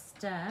my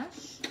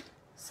stash.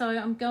 So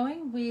I'm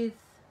going with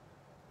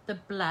the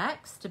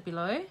black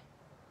Stabilo.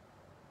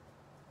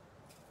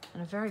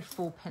 And a very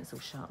full pencil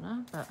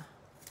sharpener, but...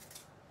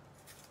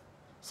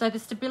 So the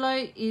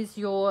Stabilo is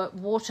your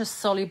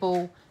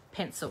water-soluble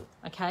pencil,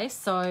 okay?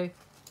 So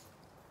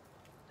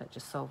that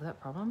just solved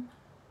that problem.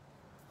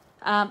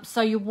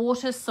 So your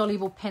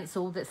water-soluble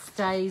pencil that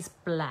stays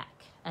black,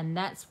 and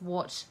that's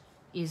what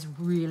is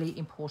really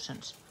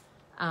important.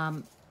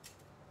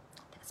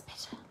 That's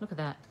better. Look at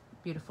that.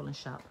 Beautiful and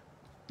sharp.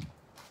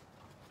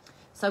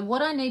 So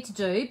what I need to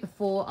do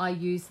before I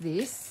use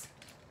this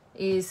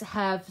is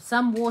have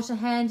some water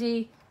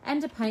handy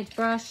and a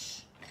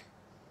paintbrush.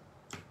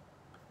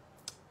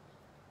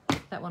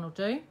 That one will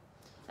do.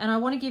 And I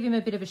want to give him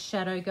a bit of a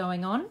shadow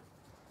going on.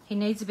 He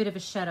needs a bit of a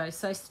shadow.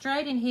 So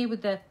straight in here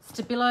with the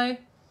Stabilo,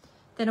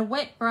 then a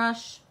wet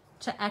brush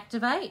to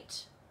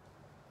activate.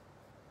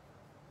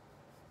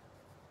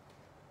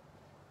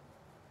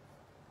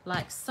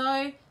 Like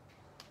so.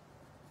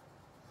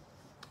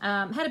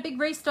 Had a big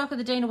restock of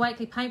the Dina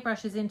Wakley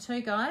paintbrushes in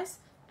too, guys.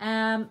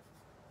 And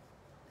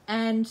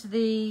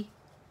the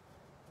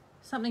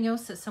something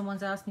else that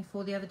someone's asked me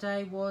for the other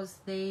day was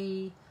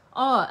the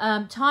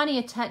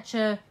tiny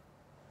attacher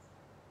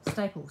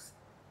staples.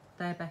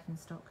 They are back in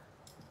stock.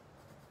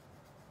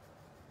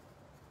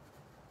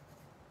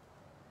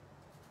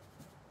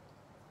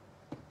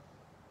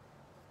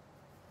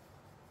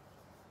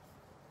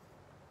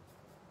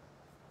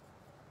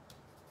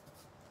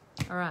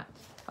 All right,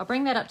 I'll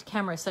bring that up to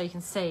camera so you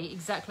can see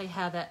exactly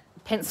how that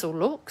pencil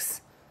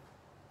looks.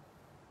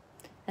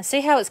 And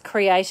see how it's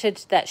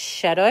created that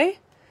shadow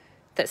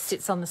that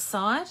sits on the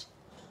side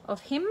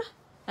of him.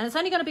 And it's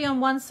only going to be on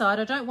one side.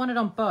 I don't want it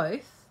on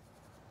both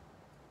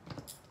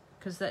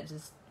because that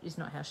just is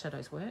not how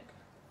shadows work.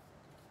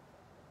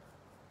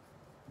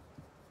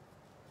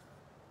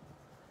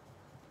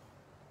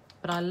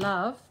 But I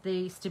love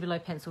the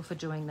Stabilo pencil for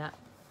doing that.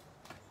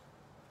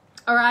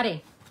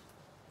 Alrighty.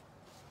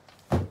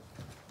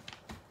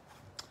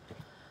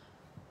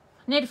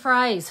 Need a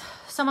phrase.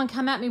 Someone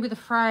come at me with a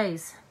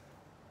phrase.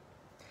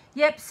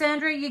 Yep,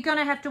 Sandra, you're going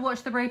to have to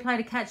watch the replay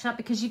to catch up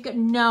because you've got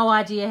no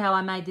idea how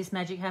I made this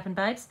magic happen,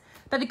 babes.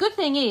 But the good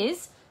thing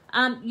is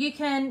you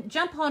can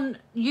jump on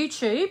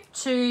YouTube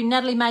to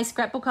Natalie May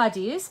Scrapbook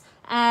Ideas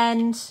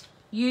and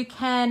you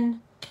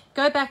can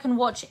go back and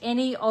watch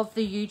any of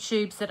the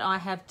YouTubes that I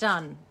have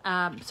done.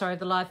 Sorry,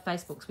 the live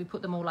Facebooks. We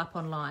put them all up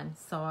online.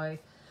 So,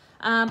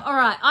 all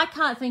right, I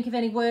can't think of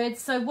any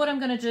words. So what I'm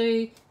going to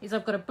do is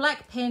I've got a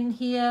black pen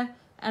here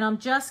and I'm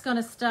just going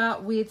to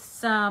start with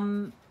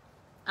some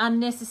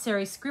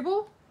unnecessary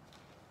scribble.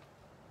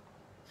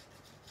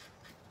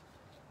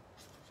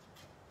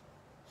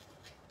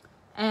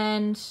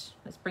 And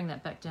let's bring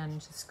that back down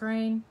into the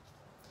screen.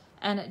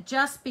 And it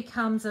just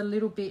becomes a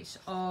little bit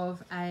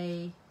of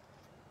a,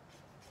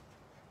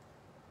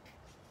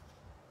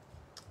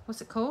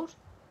 what's it called?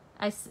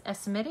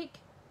 Asymmetric?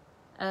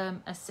 No,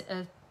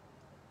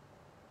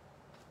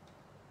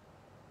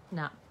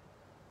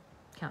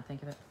 can't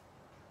think of it.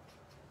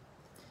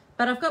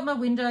 But I've got my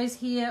windows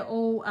here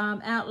all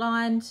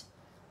outlined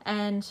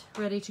and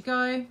ready to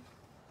go.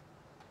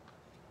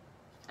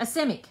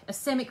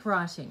 Asemic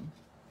writing.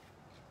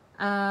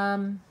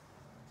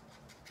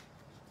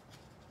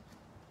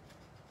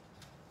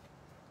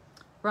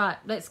 Right,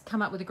 let's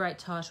come up with a great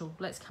title.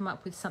 Let's come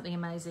up with something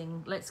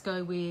amazing. Let's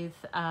go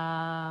with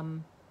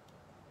on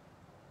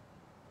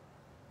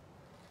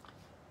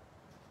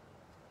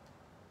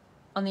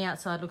the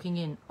outside looking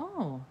in.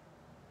 Oh,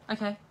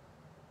 okay.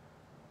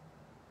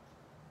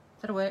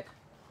 That'll work.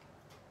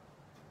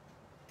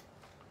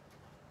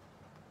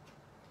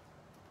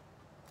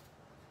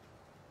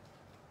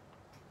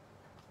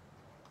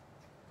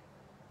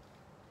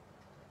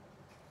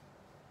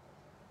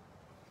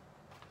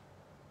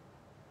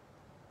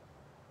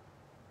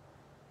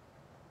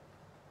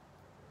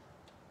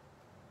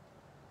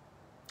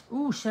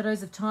 Ooh,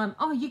 Shadows of Time.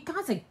 Oh, you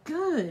guys are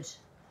good.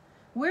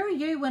 Where are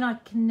you when I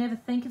can never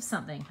think of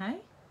something, hey?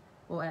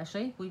 Well,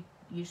 actually, we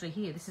usually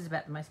hear this is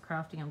about the most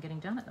crafting I'm getting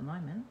done at the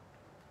moment.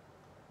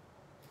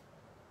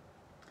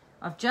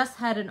 I've just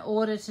had an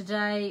order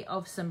today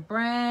of some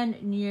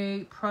brand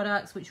new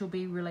products which will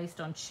be released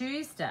on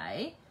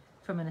Tuesday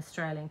from an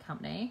Australian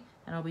company,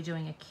 and I'll be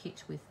doing a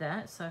kit with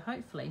that. So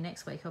hopefully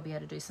next week I'll be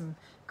able to do some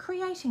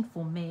creating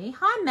for me.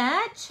 Hi,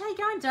 Madge. How you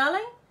going,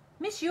 darling?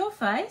 Miss your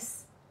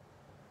face.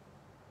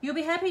 You'll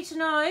be happy to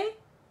know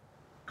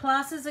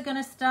classes are going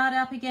to start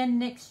up again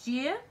next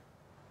year.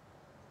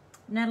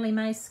 Natalie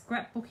May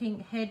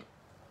Scrapbooking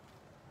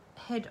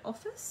Head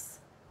Office.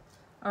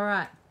 All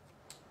right.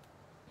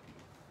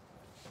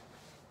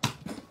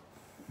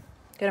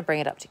 Going to bring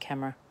it up to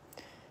camera.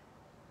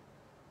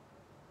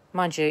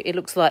 Mind you, it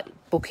looks like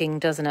booking,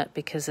 doesn't it?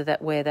 Because of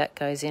that, where that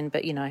goes in.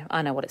 But, you know,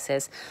 I know what it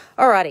says.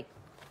 Alrighty.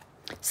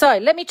 So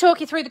let me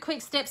talk you through the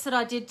quick steps that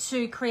I did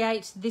to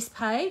create this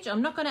page.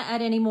 I'm not going to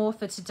add any more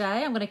for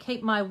today. I'm going to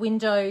keep my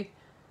window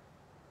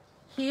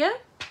here.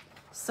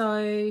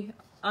 So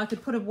I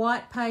could put a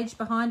white page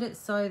behind it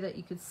so that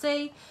you could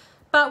see.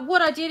 But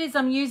what I did is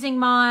I'm using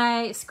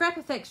my Scrap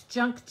Effects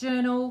Junk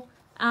Journal.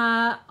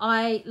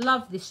 I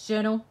love this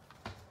journal.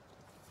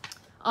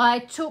 I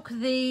took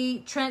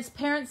the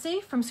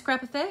Transparency from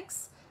Scrap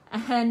Effects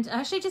and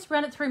I actually just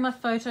ran it through my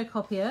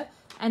photocopier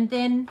and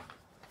then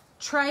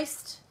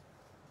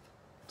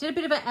did a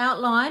bit of an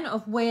outline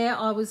of where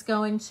I was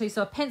going to.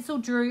 So I pencil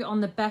drew on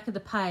the back of the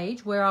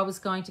page where I was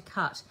going to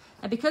cut.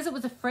 And because it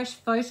was a fresh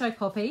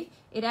photocopy,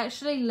 it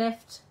actually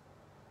left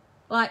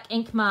like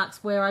ink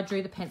marks where I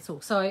drew the pencil.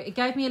 So it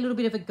gave me a little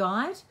bit of a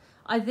guide.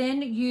 I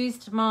then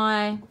used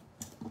my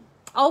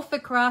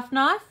Olfa craft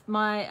knife,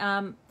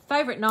 my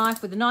favorite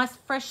knife with a nice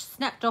fresh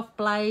snapped off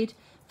blade.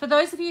 For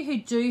those of you who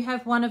do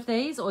have one of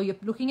these or you're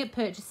looking at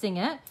purchasing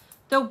it,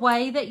 the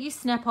way that you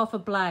snap off a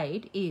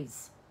blade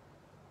is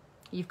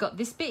you've got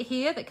this bit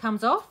here that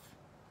comes off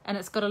and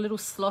it's got a little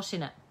slot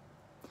in it.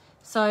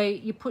 So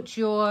you put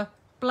your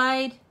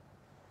blade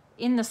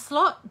in the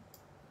slot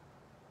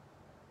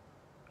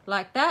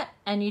like that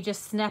and you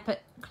just snap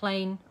it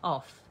clean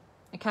off.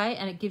 Okay,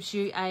 and it gives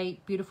you a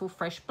beautiful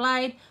fresh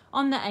blade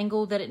on the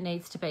angle that it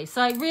needs to be.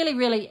 So really,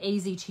 really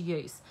easy to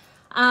use.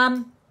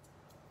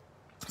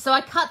 So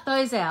I cut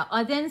those out.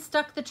 I then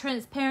stuck the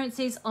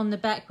Transparencies on the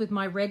back with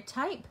my red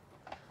tape.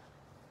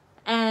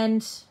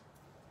 And,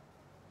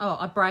 oh,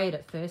 I brayed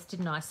it first,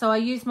 didn't I? So I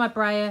used my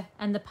brayer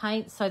and the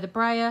paint. So the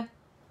brayer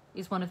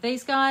is one of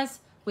these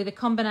guys with a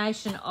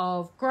combination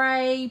of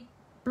grey,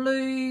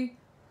 blue,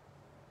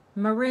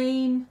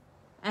 marine,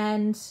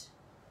 and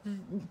a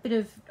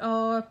bit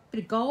of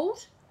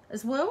gold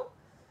as well.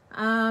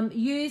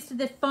 Used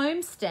the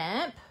foam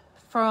stamp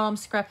from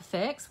Scrap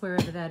Effects,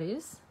 wherever that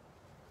is.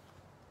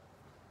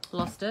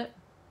 Lost it.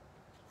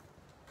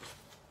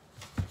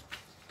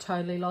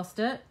 Totally lost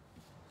it.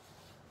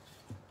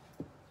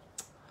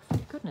 For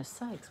goodness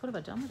sakes, what have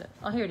I done with it?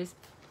 Oh, here it is.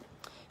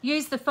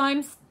 Use the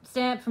foam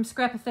stamp from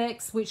Scrap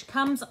Effects, which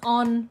comes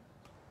on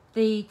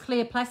the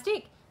clear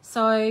plastic.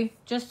 So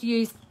just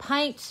use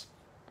paint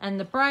and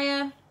the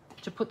brayer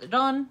to put it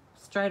on,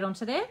 straight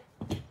onto there.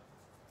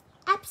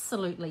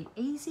 Absolutely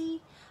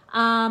easy.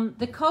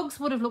 The cogs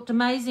would have looked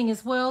amazing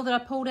as well that I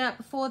pulled out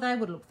before. They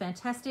would look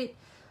fantastic.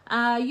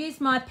 Use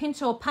my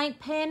Pintor paint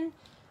pen.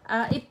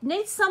 It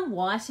needs some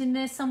white in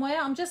there somewhere.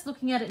 I'm just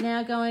looking at it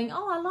now going,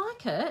 oh, I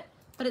like it,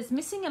 but it's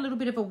missing a little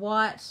bit of a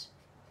white.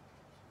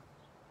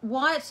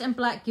 White and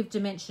black give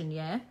dimension,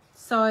 yeah?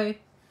 So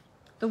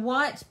the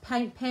white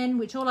paint pen,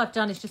 which all I've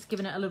done is just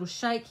given it a little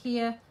shake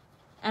here,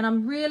 and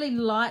I'm really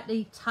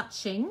lightly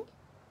touching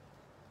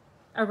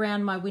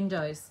around my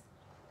windows.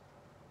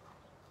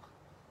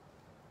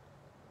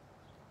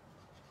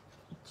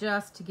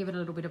 Just to give it a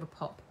little bit of a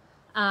pop.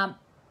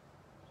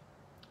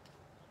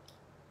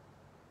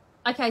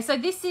 Okay, so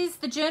this is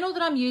the journal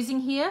that I'm using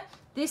here.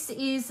 This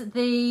is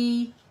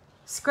the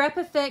Scrap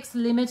Effects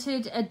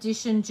Limited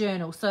Edition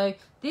journal. So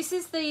this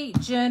is the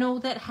journal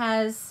that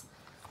has,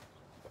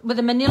 with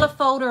a manila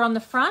folder on the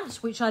front,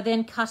 which I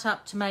then cut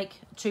up to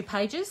make 2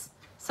 pages.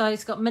 So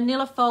it's got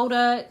manila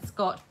folder, it's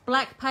got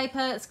black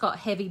paper, it's got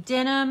heavy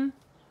denim,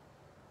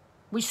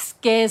 which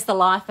scares the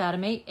life out of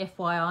me,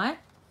 FYI.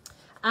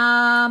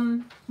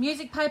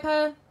 Music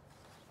paper,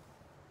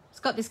 it's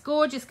got this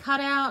gorgeous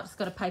cutout, it's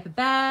got a paper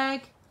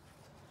bag,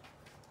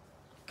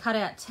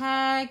 cutout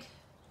tag,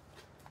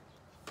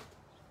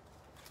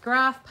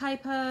 graph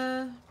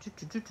paper,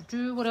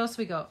 what else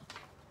we got?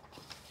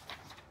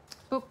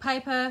 Book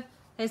paper,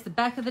 there's the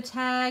back of the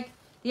tag.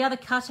 The other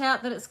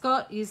cutout that it's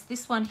got is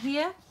this one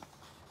here.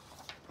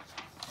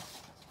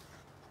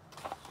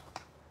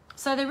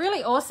 So they're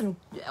really awesome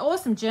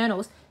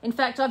journals. In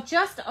fact, I've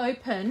just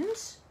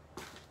opened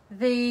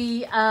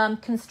the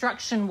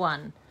construction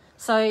one.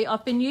 So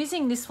I've been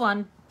using this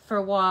one for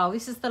a while.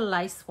 This is the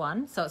lace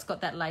one. So it's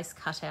got that lace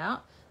cut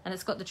out and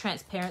it's got the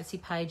transparency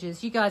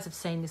pages. You guys have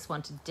seen this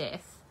one to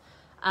death.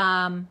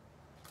 I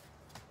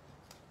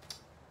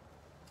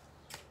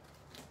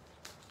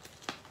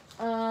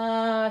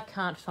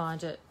can't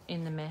find it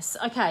in the mess.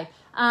 Okay.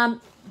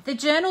 The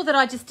journal that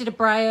I just did the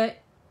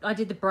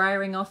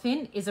brayering off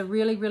in is a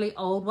really, really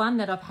old one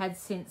that I've had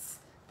since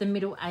the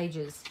Middle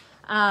Ages.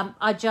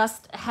 I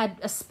just had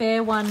a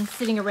spare one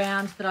sitting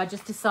around that I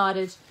just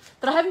decided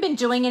that I haven't been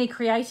doing any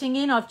creating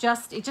in. It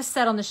just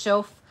sat on the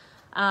shelf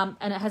and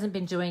it hasn't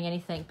been doing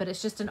anything, but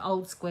it's just an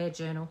old square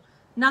journal.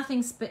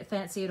 Nothing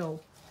fancy at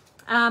all.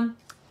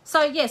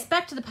 So yes,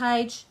 back to the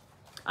page.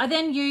 I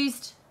then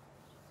used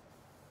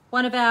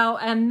one of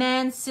our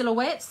man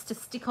silhouettes to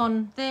stick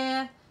on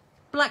there,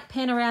 black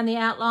pen around the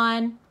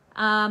outline.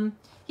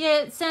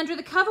 Yeah, Sandra,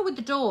 the cover with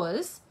the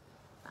doors,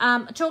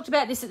 I talked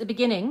about this at the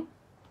beginning.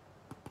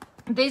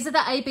 These are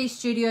the AB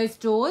Studios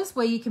doors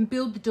where you can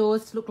build the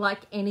doors to look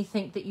like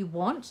anything that you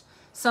want.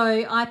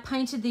 So I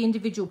painted the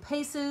individual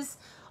pieces.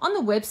 On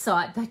the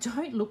website, they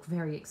don't look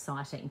very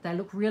exciting. They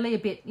look really a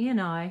bit, you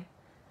know,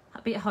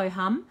 a bit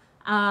ho-hum.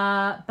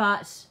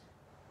 But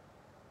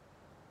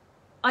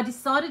I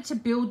decided to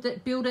build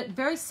it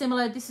very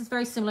similar. This is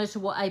very similar to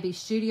what AB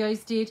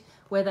Studios did,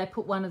 where they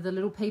put one of the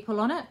little people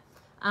on it.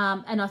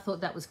 And I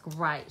thought that was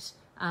great.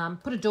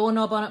 Put a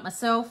doorknob on it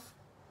myself.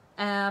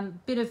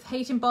 Bit of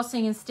heat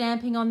embossing and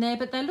stamping on there,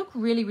 but they look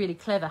really, really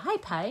clever. Hey,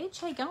 Paige,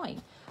 how you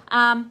going?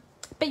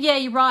 But yeah,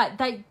 you're right.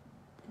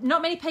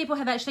 Not many people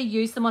have actually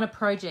used them on a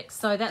project,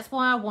 so that's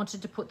why I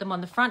wanted to put them on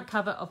the front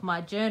cover of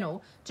my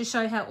journal to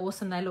show how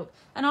awesome they look.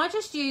 And I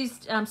just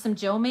used some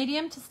gel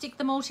medium to stick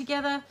them all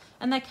together,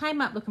 and they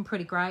came up looking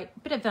pretty great. A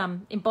bit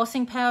of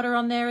embossing powder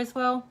on there as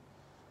well.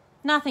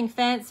 Nothing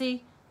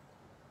fancy.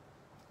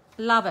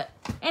 Love it.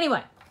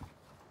 Anyway,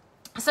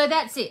 so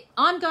that's it.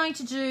 I'm going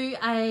to do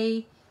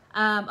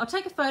I'll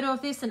take a photo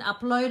of this and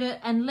upload it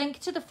and link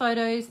to the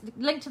photos,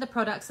 link to the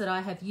products that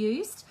I have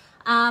used.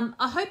 I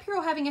hope you're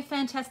all having a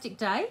fantastic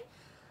day.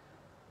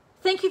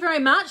 Thank you very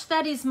much.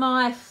 That is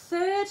my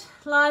 3rd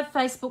live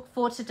Facebook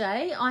for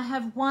today. I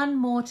have one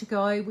more to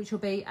go, which will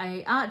be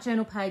a art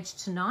journal page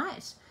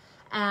tonight.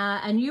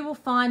 And you will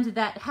find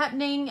that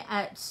happening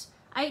at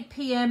 8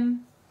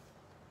 p.m.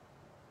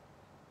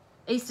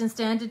 Eastern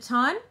Standard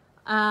Time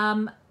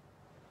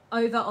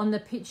over on the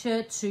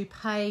Picture to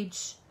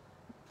Page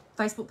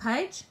Facebook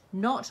page,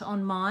 not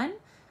on mine,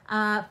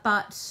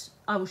 but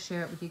I will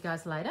share it with you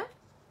guys later.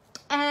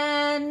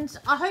 And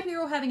I hope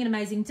you're all having an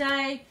amazing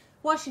day.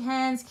 Wash your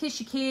hands,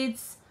 kiss your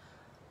kids,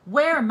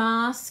 wear a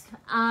mask,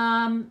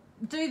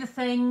 do the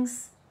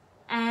things,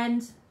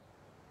 and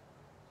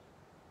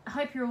I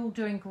hope you're all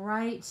doing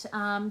great.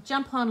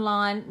 Jump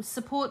online,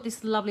 support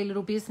this lovely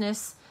little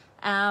business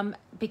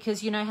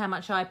because you know how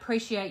much I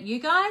appreciate you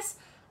guys.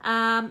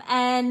 And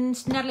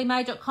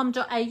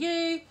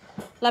nataliemay.com.au.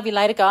 Love you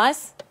later,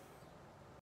 guys.